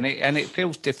 Absolutely. And it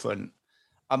feels different.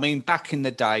 I mean, back in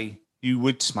the day, you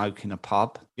would smoke in a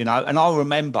pub, you know, and I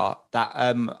remember that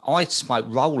I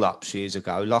smoked roll-ups years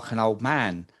ago like an old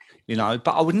man, you know,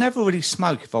 but I would never really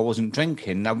smoke if I wasn't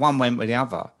drinking. Now, one went with the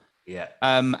other. Yeah.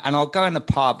 And I'd go in the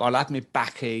pub, I'd have my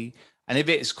baccy, and if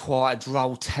it's quiet, I'd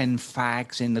roll 10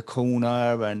 fags in the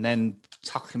corner and then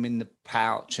tuck them in the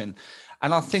pouch. And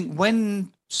I think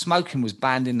when smoking was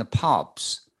banned in the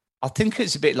pubs, I think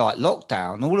it's a bit like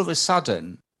lockdown. All of a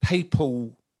sudden,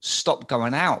 people stopped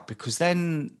going out because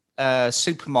then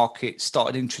supermarkets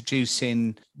started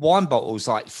introducing wine bottles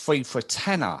like 3 for a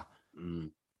tenner.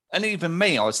 Mm. And even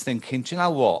me, I was thinking, do you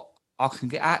know what? I can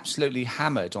get absolutely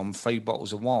hammered on 3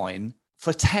 bottles of wine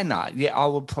for a tenner. Yet I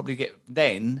would probably get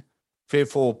then 3 or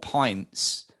 4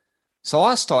 pints. So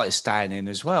I started staying in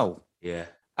as well. Yeah.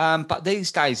 But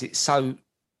these days,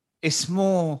 it's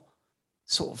more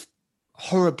sort of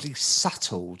horribly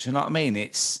subtle. Do you know what I mean?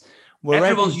 It's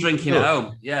everyone's drinking at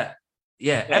home. Yeah.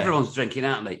 Everyone's drinking,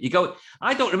 aren't they?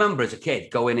 I don't remember as a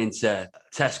kid going into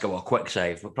Tesco or Quick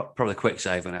Save, probably Quick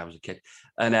Save when I was a kid,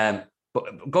 and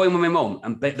but going with my mum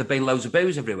and there'd been loads of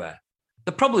booze everywhere.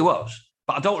 There probably was,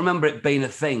 but I don't remember it being a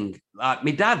thing. Like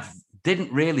my dad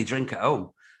didn't really drink at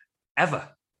home ever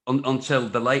until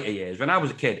the later years. When I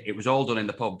was a kid, it was all done in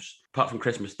the pubs, apart from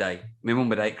Christmas Day. My mum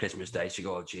would hate Christmas Day. She'd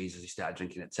go, oh, Jesus, he started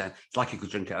drinking at 10. It's like he could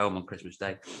drink at home on Christmas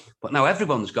Day. But now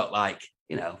everyone's got like,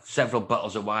 you know, several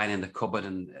bottles of wine in the cupboard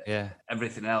and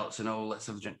everything else and all that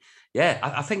stuff to drink. Yeah,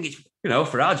 I think it's, you know,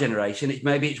 for our generation,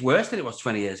 it's worse than it was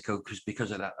 20 years ago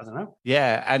because of that. I don't know.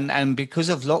 Yeah, and because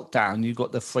of lockdown, you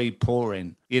got the free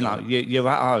pouring. You know, you're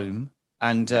at home.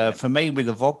 And for me, with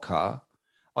the vodka,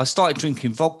 I started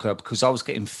drinking vodka because I was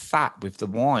getting fat with the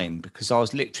wine, because I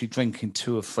was literally drinking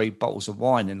 2 or 3 bottles of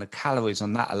wine, and the calories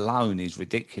on that alone is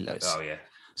ridiculous. Oh, yeah.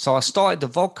 So I started the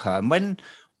vodka. And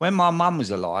when my mum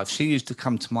was alive, she used to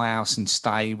come to my house and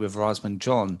stay with her husband,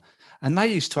 John, and they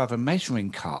used to have a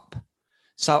measuring cup.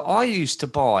 So I used to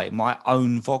buy my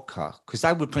own vodka because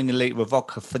they would bring a litre of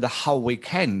vodka for the whole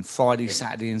weekend, Friday,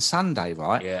 Saturday and Sunday,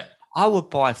 right? Yeah. I would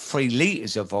buy 3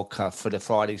 litres of vodka for the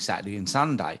Friday, Saturday and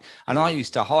Sunday. And I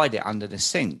used to hide it under the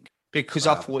sink because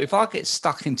I thought if I get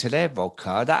stuck into their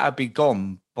vodka, that would be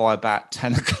gone by about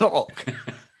 10 o'clock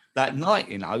that night,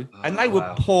 you know. And they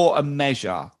would pour a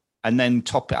measure and then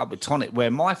top it up with tonic,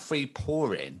 where my free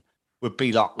pouring would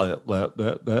be like,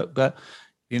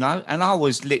 you know. And I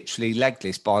was literally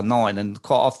legless by 9 and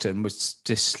quite often would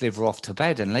just slither off to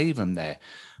bed and leave them there.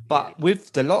 But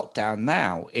with the lockdown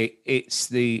now, it's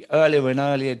the earlier and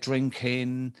earlier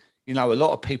drinking. You know, a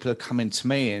lot of people are coming to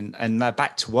me and they're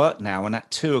back to work now. And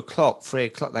at 2 o'clock, 3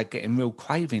 o'clock, they're getting real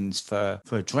cravings for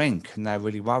a drink, and they're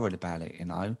really worried about it, you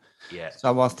know. Yeah.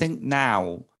 So I think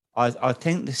now, I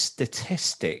think the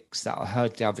statistics that I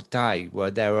heard the other day were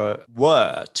there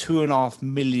were 2.5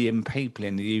 million people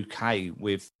in the UK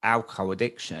with alcohol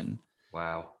addiction.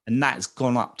 Wow. And that's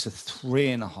gone up to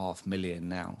 3.5 million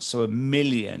now. So 1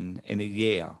 million in a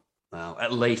year. Wow.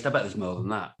 At least. I bet there's more than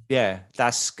that. Yeah,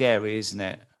 that's scary, isn't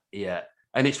it? Yeah.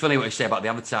 And it's funny what you say about the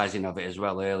advertising of it as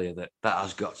well earlier, that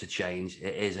has got to change.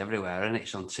 It is everywhere, and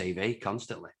it's on TV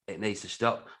constantly. It needs to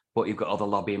stop. But you've got all the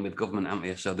lobbying with government, haven't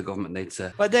you? So the government needs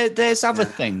to... But there's other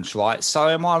things, right? So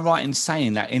am I right in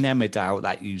saying that in Emmerdale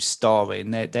that you star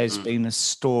in, there's been a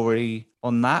story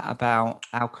on that about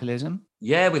alcoholism?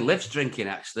 Yeah, with Liv's drinking,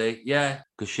 actually. Yeah,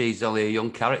 because she's only a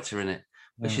young character in it.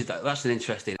 Which is, that's an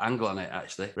interesting angle on it,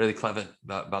 actually. Really clever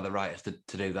by the writers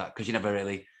to do that, because you never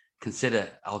really consider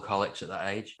alcoholics at that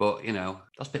age. But, you know,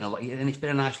 that's been a lot, and it's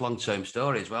been a nice long-term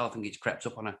story as well. I think it's crept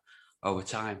up on her over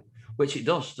time, which it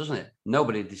does, doesn't it?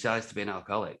 Nobody decides to be an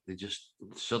alcoholic. They just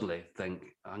suddenly think,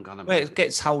 hang on a minute. Well, it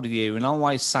gets hold of you. And I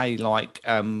always say, like,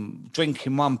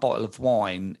 drinking one bottle of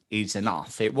wine is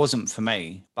enough. It wasn't for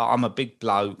me, but I'm a big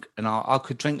bloke, and I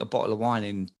could drink a bottle of wine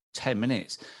in 10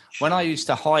 minutes. When I used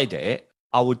to hide it,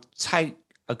 I would take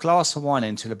a glass of wine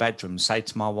into the bedroom, say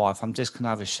to my wife, I'm just going to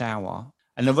have a shower.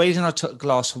 And the reason I took a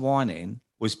glass of wine in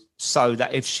was so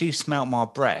that if she smelt my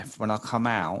breath when I come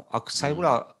out, I could say,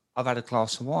 well, I've had a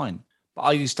glass of wine. But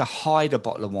I used to hide a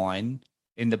bottle of wine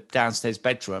in the downstairs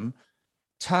bedroom,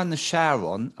 turn the shower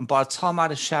on, and by the time I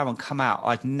had a shower and come out,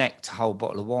 I'd necked a whole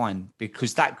bottle of wine,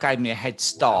 because that gave me a head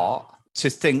start to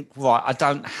think, right, I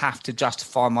don't have to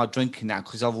justify my drinking now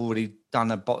because I've already done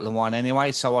a bottle of wine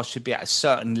anyway, so I should be at a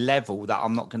certain level that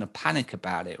I'm not going to panic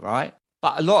about it, right?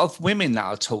 But a lot of women that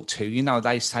I talk to, you know,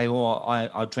 they say, oh,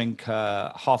 I drink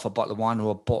half a bottle of wine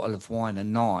or a bottle of wine a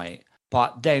night.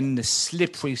 But then the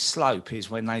slippery slope is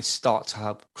when they start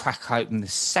to crack open the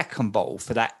second bottle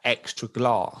for that extra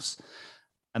glass.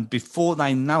 And before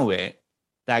they know it,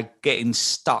 they're getting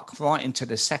stuck right into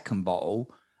the second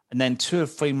bottle. And then 2 or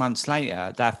 3 months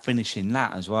later, they're finishing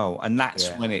that as well. And that's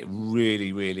when it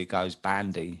really, really goes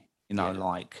bandy, you know,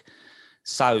 like...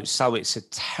 So it's a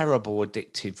terrible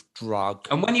addictive drug.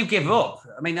 And when you give up,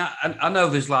 I mean, I know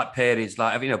there's like periods,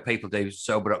 like, you know, people do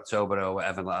Sober October or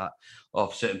whatever like that,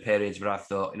 or certain periods where I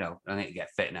thought, you know, I need to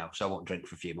get fit now, so I won't drink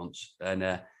for a few months. And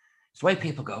it's the way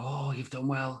people go, oh, you've done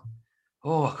well.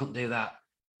 Oh, I couldn't do that.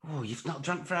 Oh, you've not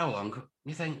drank for how long?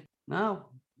 You think, no,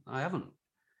 I haven't.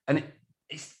 And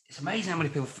it's amazing how many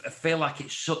people feel like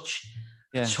it's such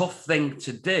a tough thing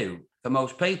to do for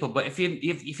most people. But if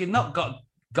you've not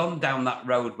gone down that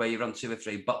road where you're on 2 or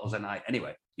 3 bottles a night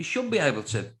anyway, you should be able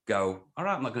to go, all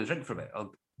right, I'm not going to drink for a bit.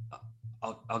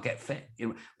 I'll get fit. You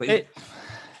know, but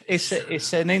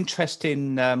it's an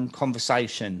interesting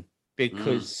conversation,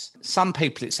 because some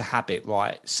people it's a habit,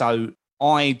 right? So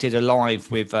I did a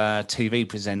live with a TV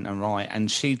presenter, right?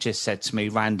 And she just said to me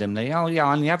randomly, oh yeah,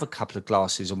 I only have a couple of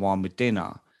glasses of wine with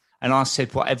dinner. And I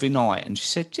said, what, every night? And she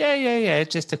said, yeah,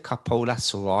 just a couple.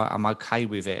 That's all right. I'm okay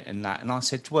with it and that. And I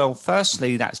said, well,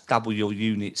 firstly, that's double your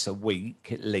units a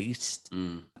week at least.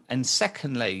 And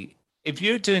secondly, if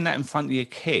you're doing that in front of your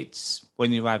kids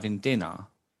when you're having dinner,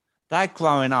 they're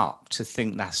growing up to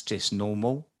think that's just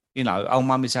normal. You know, oh,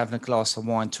 mummy's having a glass of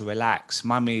wine to relax.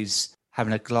 Mummy's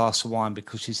having a glass of wine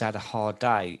because she's had a hard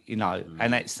day, you know.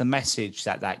 And it's the message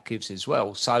that gives as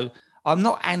well. So I'm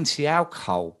not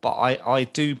anti-alcohol, but I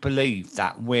do believe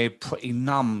that we're pretty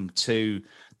numb to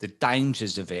the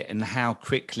dangers of it and how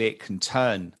quickly it can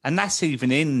turn. And that's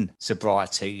even in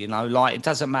sobriety, you know, like it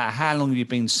doesn't matter how long you've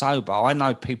been sober. I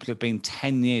know people who've been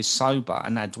 10 years sober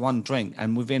and had one drink,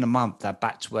 and within a month they're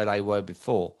back to where they were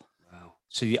before.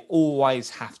 So you always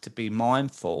have to be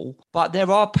mindful. But there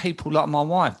are people like my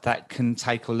wife that can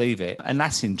take or leave it. And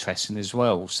that's interesting as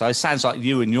well. So it sounds like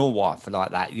you and your wife are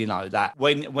like that, you know, that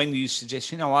when you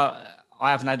suggest, you know,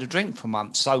 I haven't had a drink for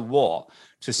months, so what?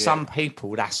 To some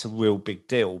people, that's a real big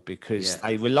deal, because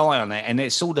they rely on it. And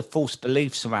it's all the false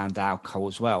beliefs around alcohol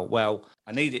as well. Well,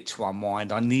 I need it to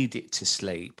unwind. I need it to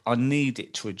sleep. I need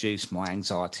it to reduce my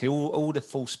anxiety. All the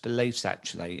false beliefs,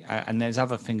 actually. And there's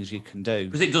other things you can do.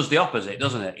 Because it does the opposite,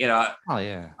 doesn't it? You know. Oh,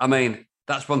 yeah. I mean,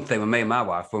 that's one thing with me and my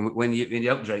wife. When you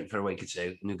don't drink for a week or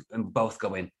two and both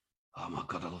going, oh, my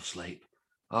God, I love sleep.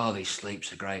 Oh, these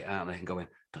sleeps are great, aren't they? And going,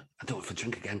 I don't want to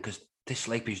drink again because this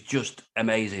sleep is just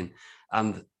amazing.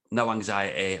 And no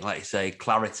anxiety, like you say,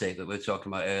 clarity that we were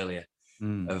talking about earlier,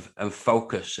 of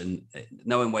focus and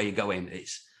knowing where you're going.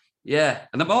 It's, And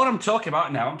the more I'm talking about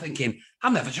it now, I'm thinking,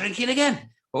 I'm never drinking again.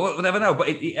 Well, we'll never know. But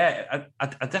I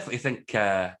definitely think,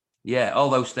 all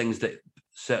those things that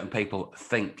certain people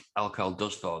think alcohol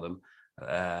does for them,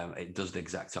 it does the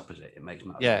exact opposite. It makes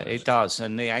matters worse. It does.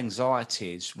 And the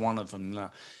anxiety is one of them.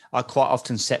 I quite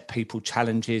often set people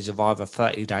challenges of either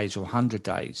 30 days or 100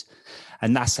 days.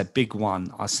 And that's a big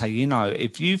one. I say, you know,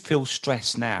 if you feel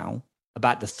stressed now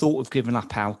about the thought of giving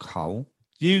up alcohol,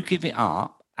 you give it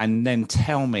up and then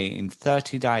tell me in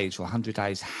 30 days or 100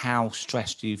 days how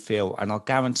stressed you feel. And I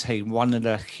guarantee one of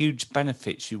the huge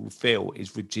benefits you will feel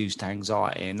is reduced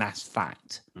anxiety, and that's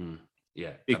fact.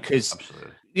 Yeah, because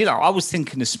absolutely. You know, I was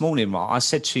thinking this morning, right? I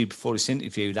said to you before this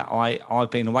interview that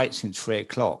I've been awake since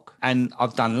 3:00, and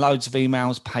I've done loads of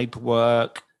emails,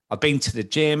 paperwork. I've been to the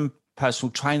gym,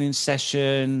 personal training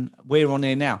session. We're on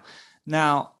here now.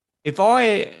 Now, if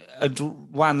I had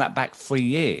wound that back 3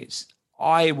 years,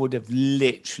 I would have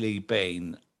literally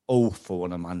been awful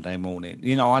on a Monday morning.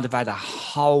 You know, I'd have had a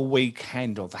whole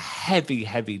weekend of heavy,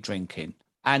 heavy drinking.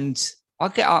 And I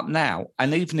get up now,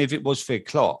 and even if it was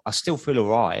 3:00, I still feel all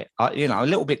right. You know,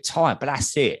 a little bit tired, but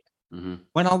that's it.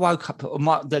 When I woke up,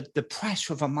 the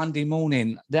pressure of a Monday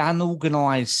morning, the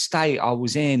unorganised state I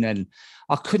was in, and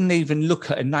I couldn't even look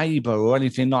at a neighbour or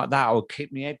anything like that, or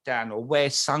keep my head down, or wear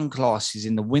sunglasses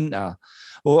in the winter,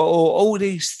 or all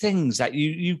these things that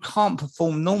you can't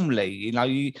perform normally. You know,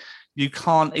 you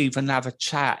can't even have a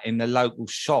chat in the local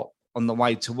shop on the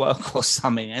way to work or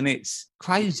something, and it's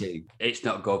crazy. It's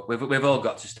not good. We've all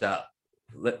got to start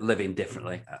living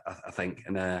differently, I think,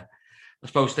 and I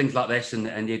suppose things like this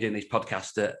and you're doing these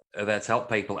podcasts that are there to help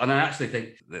people. And I actually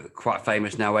think the quite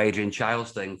famous now Adrian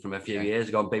Childs thing from a few years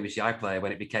ago on BBC iPlayer,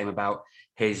 when it became about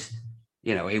his,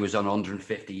 you know, he was on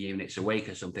 150 units a week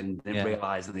or something, didn't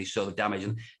realise that he saw the damage,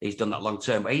 and he's done that long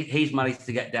term. But he's managed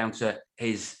to get down to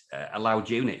his allowed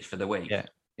units for the week.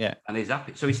 Yeah. And he's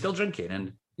happy. So he's still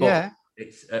drinking, but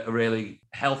it's a really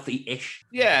healthy-ish.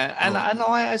 Yeah, and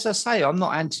I, as I say, I'm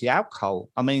not anti-alcohol.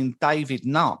 I mean, David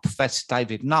Nutt, Professor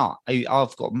David Nutt,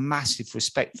 I've got massive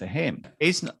respect for him.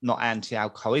 He's not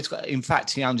anti-alcohol. In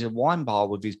fact, he owns a wine bar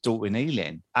with his daughter in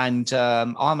Ealing. And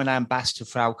I'm an ambassador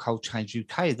for Alcohol Change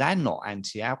UK. They're not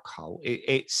anti-alcohol.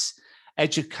 It's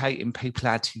educating people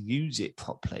how to use it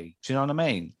properly. Do you know what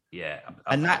I mean? Yeah.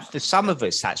 And that, for some of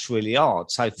us, that's really hard.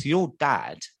 So for your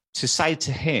dad to say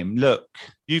to him, look,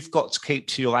 you've got to keep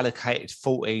to your allocated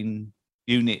 14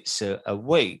 units a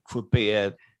week would be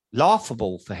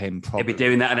laughable for him, probably. He'd be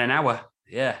doing that in an hour.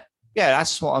 Yeah. Yeah,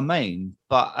 that's what I mean.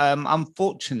 But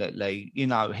unfortunately, you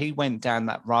know, he went down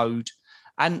that road.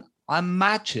 And I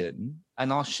imagine,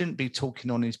 and I shouldn't be talking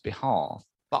on his behalf,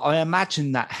 but I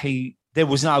imagine that there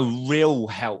was no real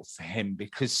help for him,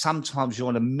 because sometimes you're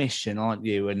on a mission, aren't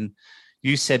you? And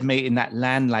you said meeting that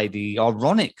landlady,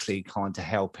 ironically, kind of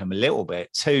help him a little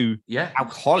bit, to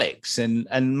alcoholics. And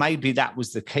maybe that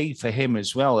was the key for him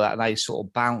as well, that they sort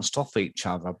of bounced off each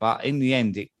other. But in the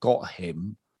end, it got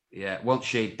him. Yeah. Once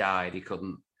she died, he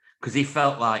couldn't, because he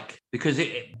felt like,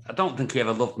 I don't think he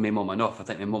ever loved my mum enough. I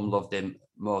think my mum loved him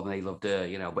more than he loved her,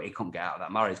 you know, but he couldn't get out of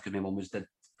that marriage because my mum was dead.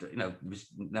 You know, there was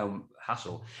no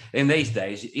hassle. In these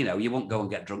days, you know, you won't go and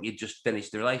get drunk. You'd just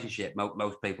finish the relationship.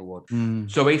 Most people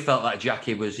would. So he felt like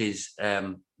Jackie was his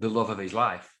the love of his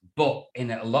life. But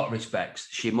in a lot of respects,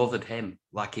 she mothered him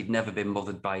like he'd never been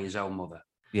mothered by his own mother.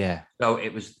 Yeah. So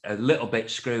it was a little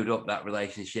bit screwed up, that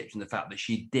relationship, and the fact that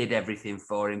she did everything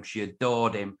for him. She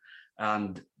adored him.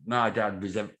 And my dad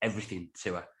was everything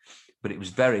to her. But it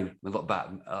was we look back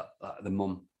at the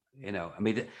mum. You know, I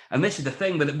mean, and this is the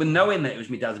thing, but knowing that it was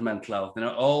my dad's mental health, you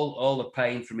know, all the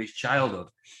pain from his childhood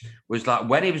was like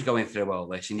when he was going through all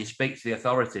this, and you speak to the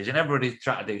authorities, and everybody's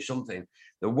trying to do something.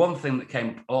 The one thing that came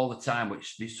up all the time,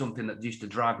 which is something that used to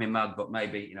drive me mad, but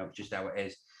maybe, you know, just how it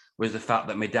is, was the fact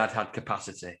that my dad had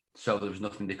capacity, so there was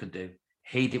nothing they could do.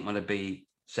 He didn't want to be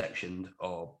sectioned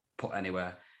or put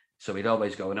anywhere, so he'd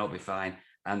always go, and I'll be fine.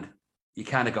 And you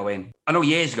kind of go in. I know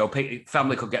years ago,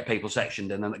 family could get people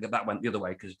sectioned, and then that went the other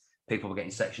way because people were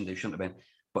getting sectioned who shouldn't have been.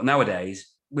 But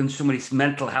nowadays, when somebody's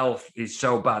mental health is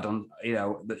so bad, on, you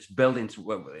know, that's building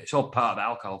to, it's all part of the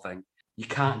alcohol thing. You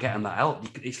can't get him that help.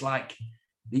 It's like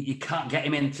you can't get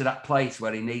him into that place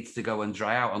where he needs to go and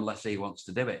dry out unless he wants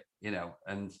to do it, you know.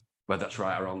 And whether that's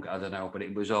right or wrong, I don't know, but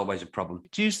it was always a problem.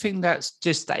 Do you think that's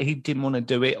just that he didn't want to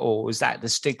do it, or was that the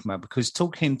stigma? Because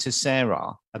talking to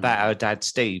Sarah about her dad,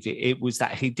 Steve, it was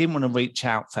that he didn't want to reach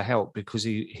out for help because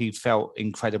he felt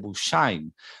incredible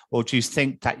shame. Or do you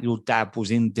think that your dad was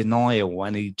in denial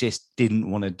and he just didn't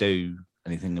want to do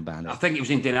anything about it? I think it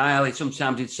was in denial.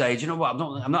 Sometimes he'd say, do you know what,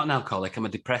 I'm not an alcoholic, I'm a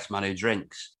depressed man who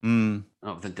drinks. I don't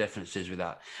know what the difference is with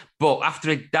that. But after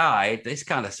he died, this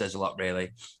kind of says a lot, really.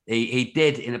 He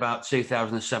did, in about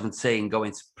 2017, go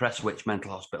into Prestwich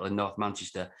Mental Hospital in North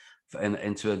Manchester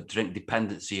into a drink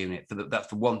dependency unit. That's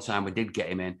the one time we did get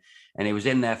him in. And he was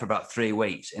in there for about 3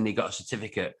 weeks, and he got a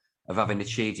certificate of having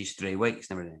achieved his 3 weeks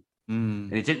and everything.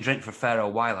 And he didn't drink for a fair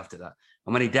old while after that.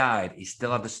 And when he died, he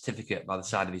still had the certificate by the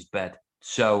side of his bed.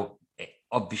 So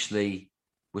obviously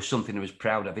was something he was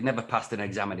proud of. He never passed an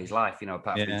exam in his life,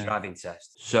 apart from his Yeah. driving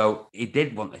test. So he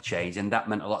did want to change, and that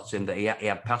meant a lot to him that he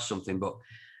had passed something, but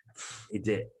he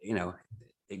did,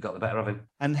 it got the better of him.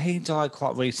 And he died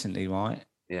quite recently, right?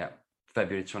 Yeah,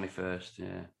 February 21st,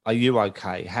 yeah. Are you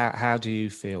okay? How do you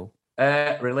feel?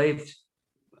 Relieved,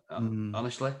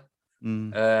 honestly.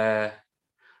 But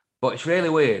it's really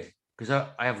weird because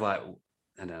I have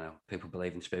I don't know, people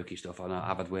believe in spooky stuff or not.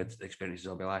 I've had weird experiences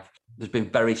all my life. There's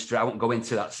been I won't go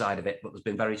into that side of it, but there's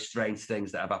been very strange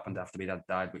things that have happened after my dad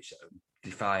died, which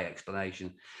defy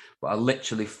explanation. But I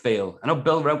literally feel, I know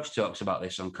Bill Roach talks about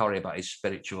this on Corrie about his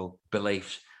spiritual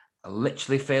beliefs. I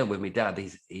literally feel with my dad,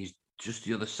 he's just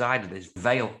the other side of this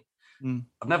veil.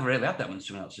 I've never really had that when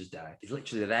someone else has died. He's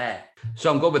literally there. So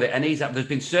I'm good with it. And there's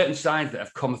been certain signs that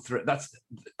have come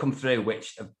through,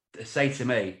 which say to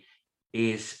me,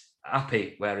 he's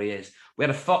happy where he is. We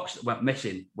had a fox that went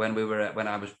missing when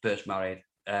I was first married,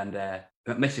 and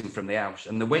went missing from the house.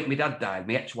 And the week my dad died,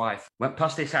 my ex-wife went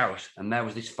past this house, and there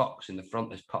was this fox in the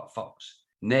front, this pot fox,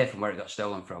 near from where it got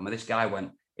stolen from. And this guy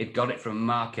he'd got it from a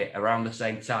market around the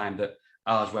same time that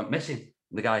ours went missing.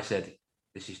 And the guy said,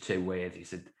 "This is too weird." He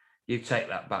said, "You take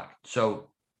that back."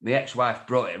 So my ex-wife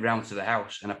brought it around to the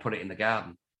house, and I put it in the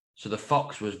garden. So the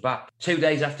fox was back 2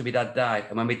 days after my dad died.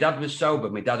 And when my dad was sober,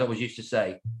 my dad always used to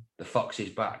say, "The fox is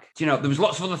back." There was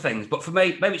lots of other things, but for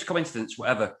me, maybe it's coincidence,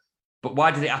 whatever. But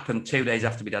why did it happen 2 days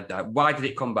after my dad died? Why did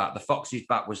it come back? The fox is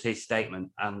back was his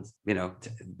statement. And,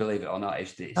 believe it or not,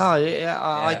 it's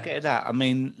I get that. I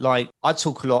mean, I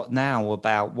talk a lot now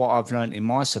about what I've learned in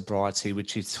my sobriety,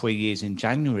 which is 3 years in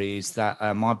January, is that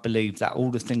I believe that all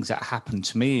the things that happened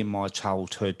to me in my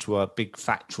childhood were a big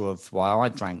factor of why I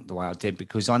drank the way I did,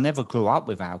 because I never grew up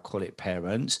with alcoholic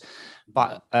parents.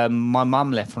 But my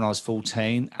mum left when I was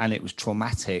 14, and it was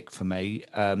traumatic for me,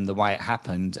 the way it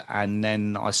happened. And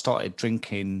then I started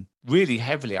drinking really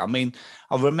heavily. I mean,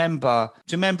 do you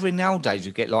remember in the old days,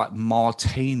 you get like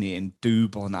Martini and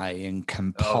Dubonnet and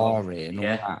Campari and all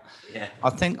that? Yeah. I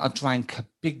think I drank a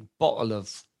big bottle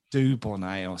of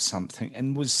Dubonnet or something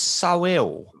and was so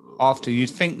ill after.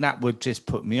 You'd think that would just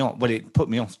put me off. Well, it put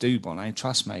me off Dubonnet,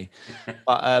 trust me.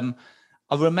 But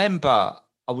I remember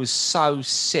I was so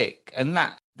sick, and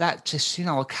that just,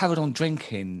 I carried on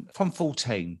drinking from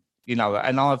 14,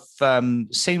 and I've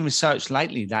seen research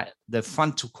lately that the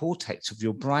frontal cortex of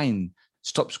your brain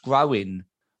stops growing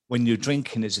when you're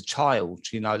drinking as a child,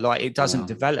 it doesn't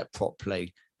develop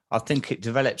properly. I think it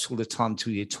develops all the time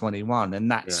till you're 21.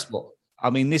 And that's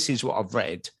this is what I've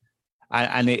read.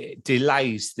 And it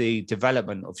delays the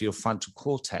development of your frontal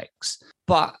cortex.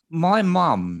 But my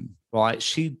mum, right,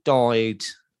 she died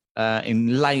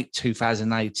in late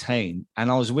 2018,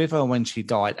 and I was with her when she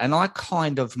died, and I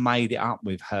kind of made it up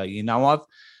with her.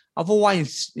 I've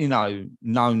always,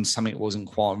 known something wasn't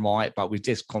quite right, but we've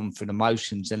just gone through the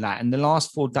motions and that. And the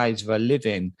last 4 days of her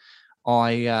living,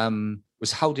 I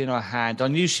was holding her hand. I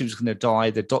knew she was going to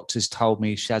die. The doctors told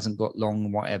me she hasn't got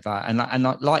long, whatever. And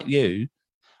like you,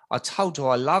 I told her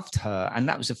I loved her, and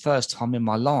that was the first time in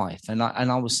my life. And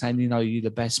I was saying, you're the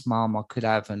best mum I could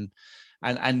have, and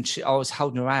I was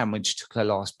holding her hand when she took her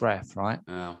last breath, right?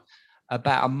 Oh.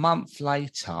 About a month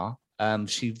later,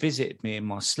 she visited me in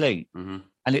my sleep. Mm-hmm.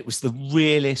 And it was the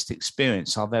realest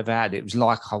experience I've ever had. It was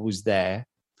like I was there.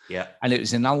 Yeah. And it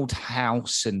was an old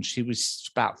house, and she was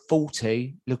about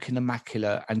 40, looking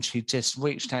immaculate. And she just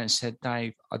reached out and said,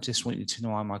 "Dave, I just want you to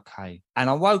know I'm okay." And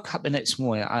I woke up the next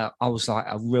morning. I was like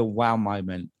a real wow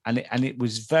moment. And it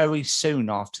was very soon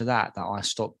after that I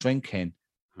stopped drinking.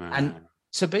 Mm-hmm. And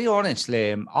to be honest,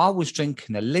 Liam, I was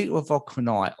drinking a litre of vodka a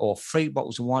night or 3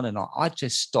 bottles of wine a night. I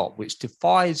just stopped, which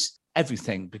defies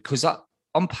everything, because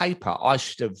on paper, I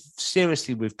should have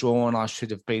seriously withdrawn. I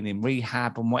should have been in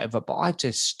rehab and whatever, but I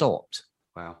just stopped.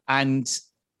 Wow. And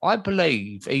I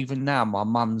believe even now my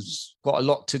mum's got a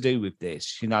lot to do with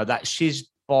this, that she's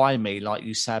by me, like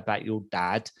you say about your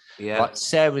dad. Yeah. Like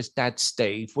Sarah's dad,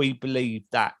 Steve, we believe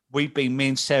that me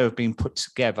and Sarah have been put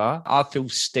together. I feel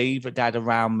Steve, a dad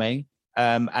around me.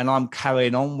 And I'm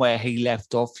carrying on where he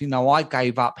left off. I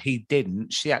gave up. He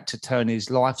didn't. She had to turn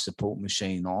his life support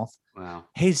machine off. Wow.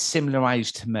 He's similar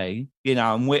age to me,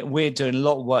 and we're doing a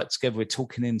lot of work together. We're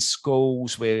talking in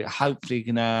schools. We're hopefully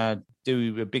going to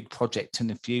do a big project in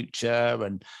the future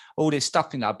and all this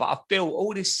stuff, But I feel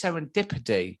all this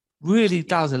serendipity really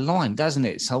does align, doesn't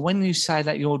it? So when you say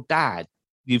that your dad,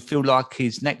 you feel like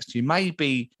he's next to you,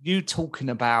 maybe you talking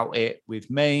about it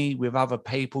with me, with other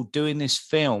people, doing this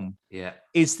film,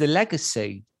 is the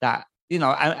legacy that,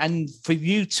 and for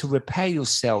you to repair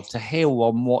yourself, to heal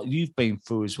on what you've been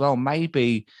through as well.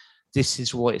 Maybe this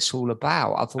is what it's all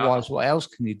about. Otherwise, what else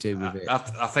can you do with it?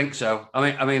 I think so.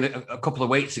 I mean, a couple of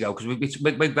weeks ago, because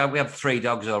we had 3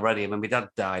 dogs already, and when my dad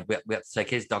died, we had to take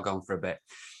his dog on for a bit.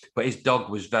 But his dog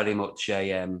was very much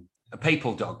a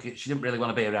people dog. She didn't really want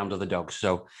to be around other dogs.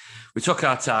 So we took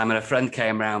our time, and a friend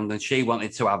came around, and she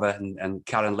wanted to have her, and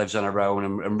Karen lives on her own,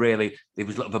 and really there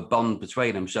was a little bit of a bond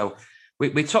between them. So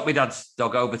we took my dad's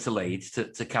dog over to Leeds,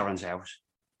 to Karen's house.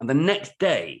 And the next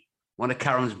day, one of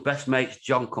Karen's best mates,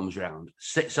 John, comes round,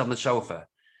 sits on the sofa.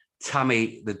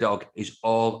 Tammy, the dog, is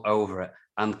all over it.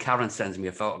 And Karen sends me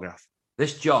a photograph.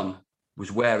 This John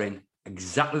was wearing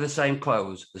exactly the same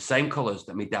clothes, the same colours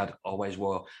that my dad always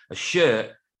wore. A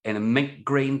shirt in a mint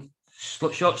green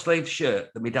short sleeve shirt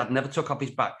that my dad never took off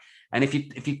his back. And if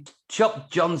you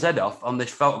chop John's head off on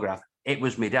this photograph, it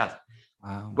was my dad.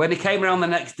 Wow. When he came around the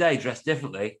next day dressed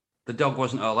differently, the dog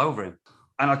wasn't all over him.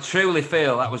 And I truly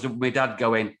feel that was my dad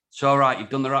going, it's all right, you've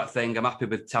done the right thing. I'm happy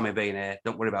with Tammy being here.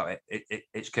 Don't worry about it.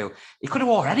 It's cool. He could have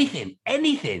wore anything,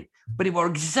 but he wore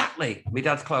exactly my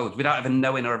dad's clothes without even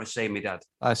knowing or ever seeing my dad.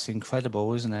 That's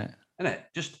incredible, isn't it? Isn't it?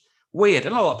 Just weird. I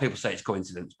know a lot of people say it's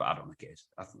coincidence, but I don't think it is.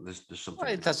 I think there's something.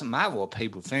 Well, it doesn't matter what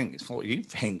people think. It's what you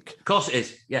think. Of course it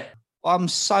is, yeah. I'm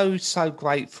so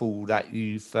grateful that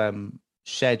you've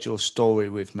shared your story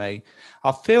with me.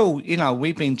 I feel,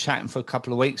 we've been chatting for a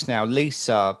couple of weeks now.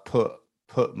 Lisa put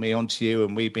me onto you,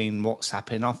 and we've been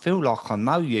WhatsApping. I feel like I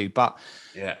know you, but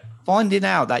finding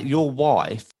out that your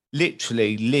wife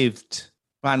literally lived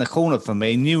around the corner from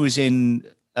me, and you was in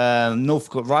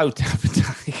Northcote Road the other day.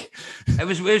 It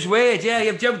was weird, yeah.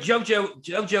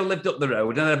 Jojo lived up the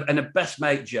road, and a best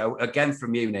mate, Joe, again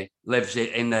from uni, lives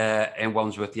in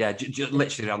Wandsworth. Yeah,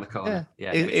 literally around the corner.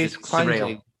 Yeah, it's crazy.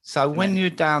 Surreal. So when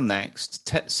you're down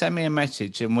next, send me a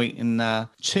message, and we can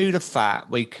chew the fat.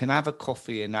 We can have a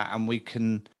coffee and that, and we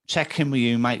can check in with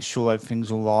you, make sure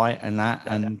everything's all right and that.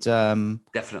 Yeah, and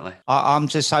definitely, I'm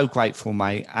just so grateful,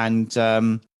 mate. And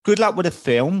good luck with the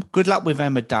film. Good luck with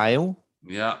Emmerdale.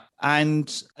 Yeah. And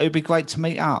it would be great to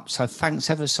meet up. So thanks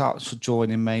ever so much for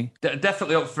joining me.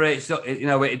 Definitely up for it.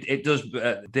 It does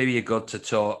do you good to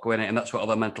talk, wouldn't it? And that's what all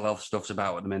the mental health stuff's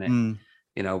about at the minute.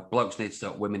 Blokes need to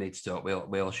talk, women need to talk.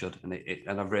 We all should.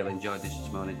 And I've really enjoyed this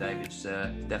morning, Dave. It's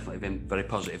definitely been very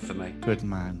positive for me. Good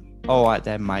man. All right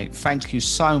then, mate. Thank you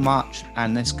so much.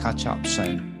 And let's catch up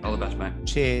soon. All the best, mate.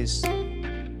 Cheers.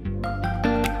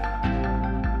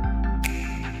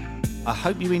 I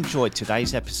hope you enjoyed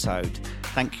today's episode.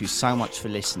 Thank you so much for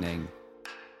listening.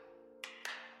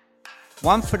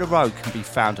 One for the Road can be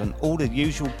found on all the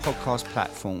usual podcast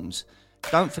platforms.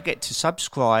 Don't forget to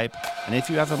subscribe, and if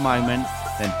you have a moment,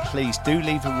 then please do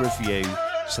leave a review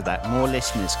so that more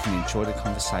listeners can enjoy the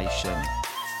conversation.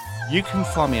 You can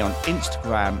find me on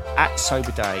Instagram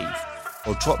 @SoberDave,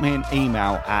 or drop me an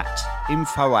email at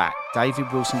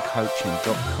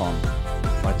info@davidwilsoncoaching.com.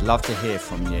 I'd love to hear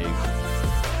from you.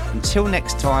 Until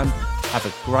next time, have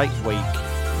a great week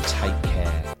and take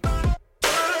care.